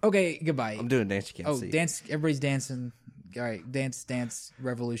 Okay, goodbye. I'm doing a dance you can't see. Dance. Everybody's dancing. All right, dance,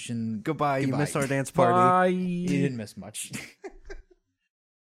 revolution. Goodbye. You missed our dance Bye. party. You didn't miss much.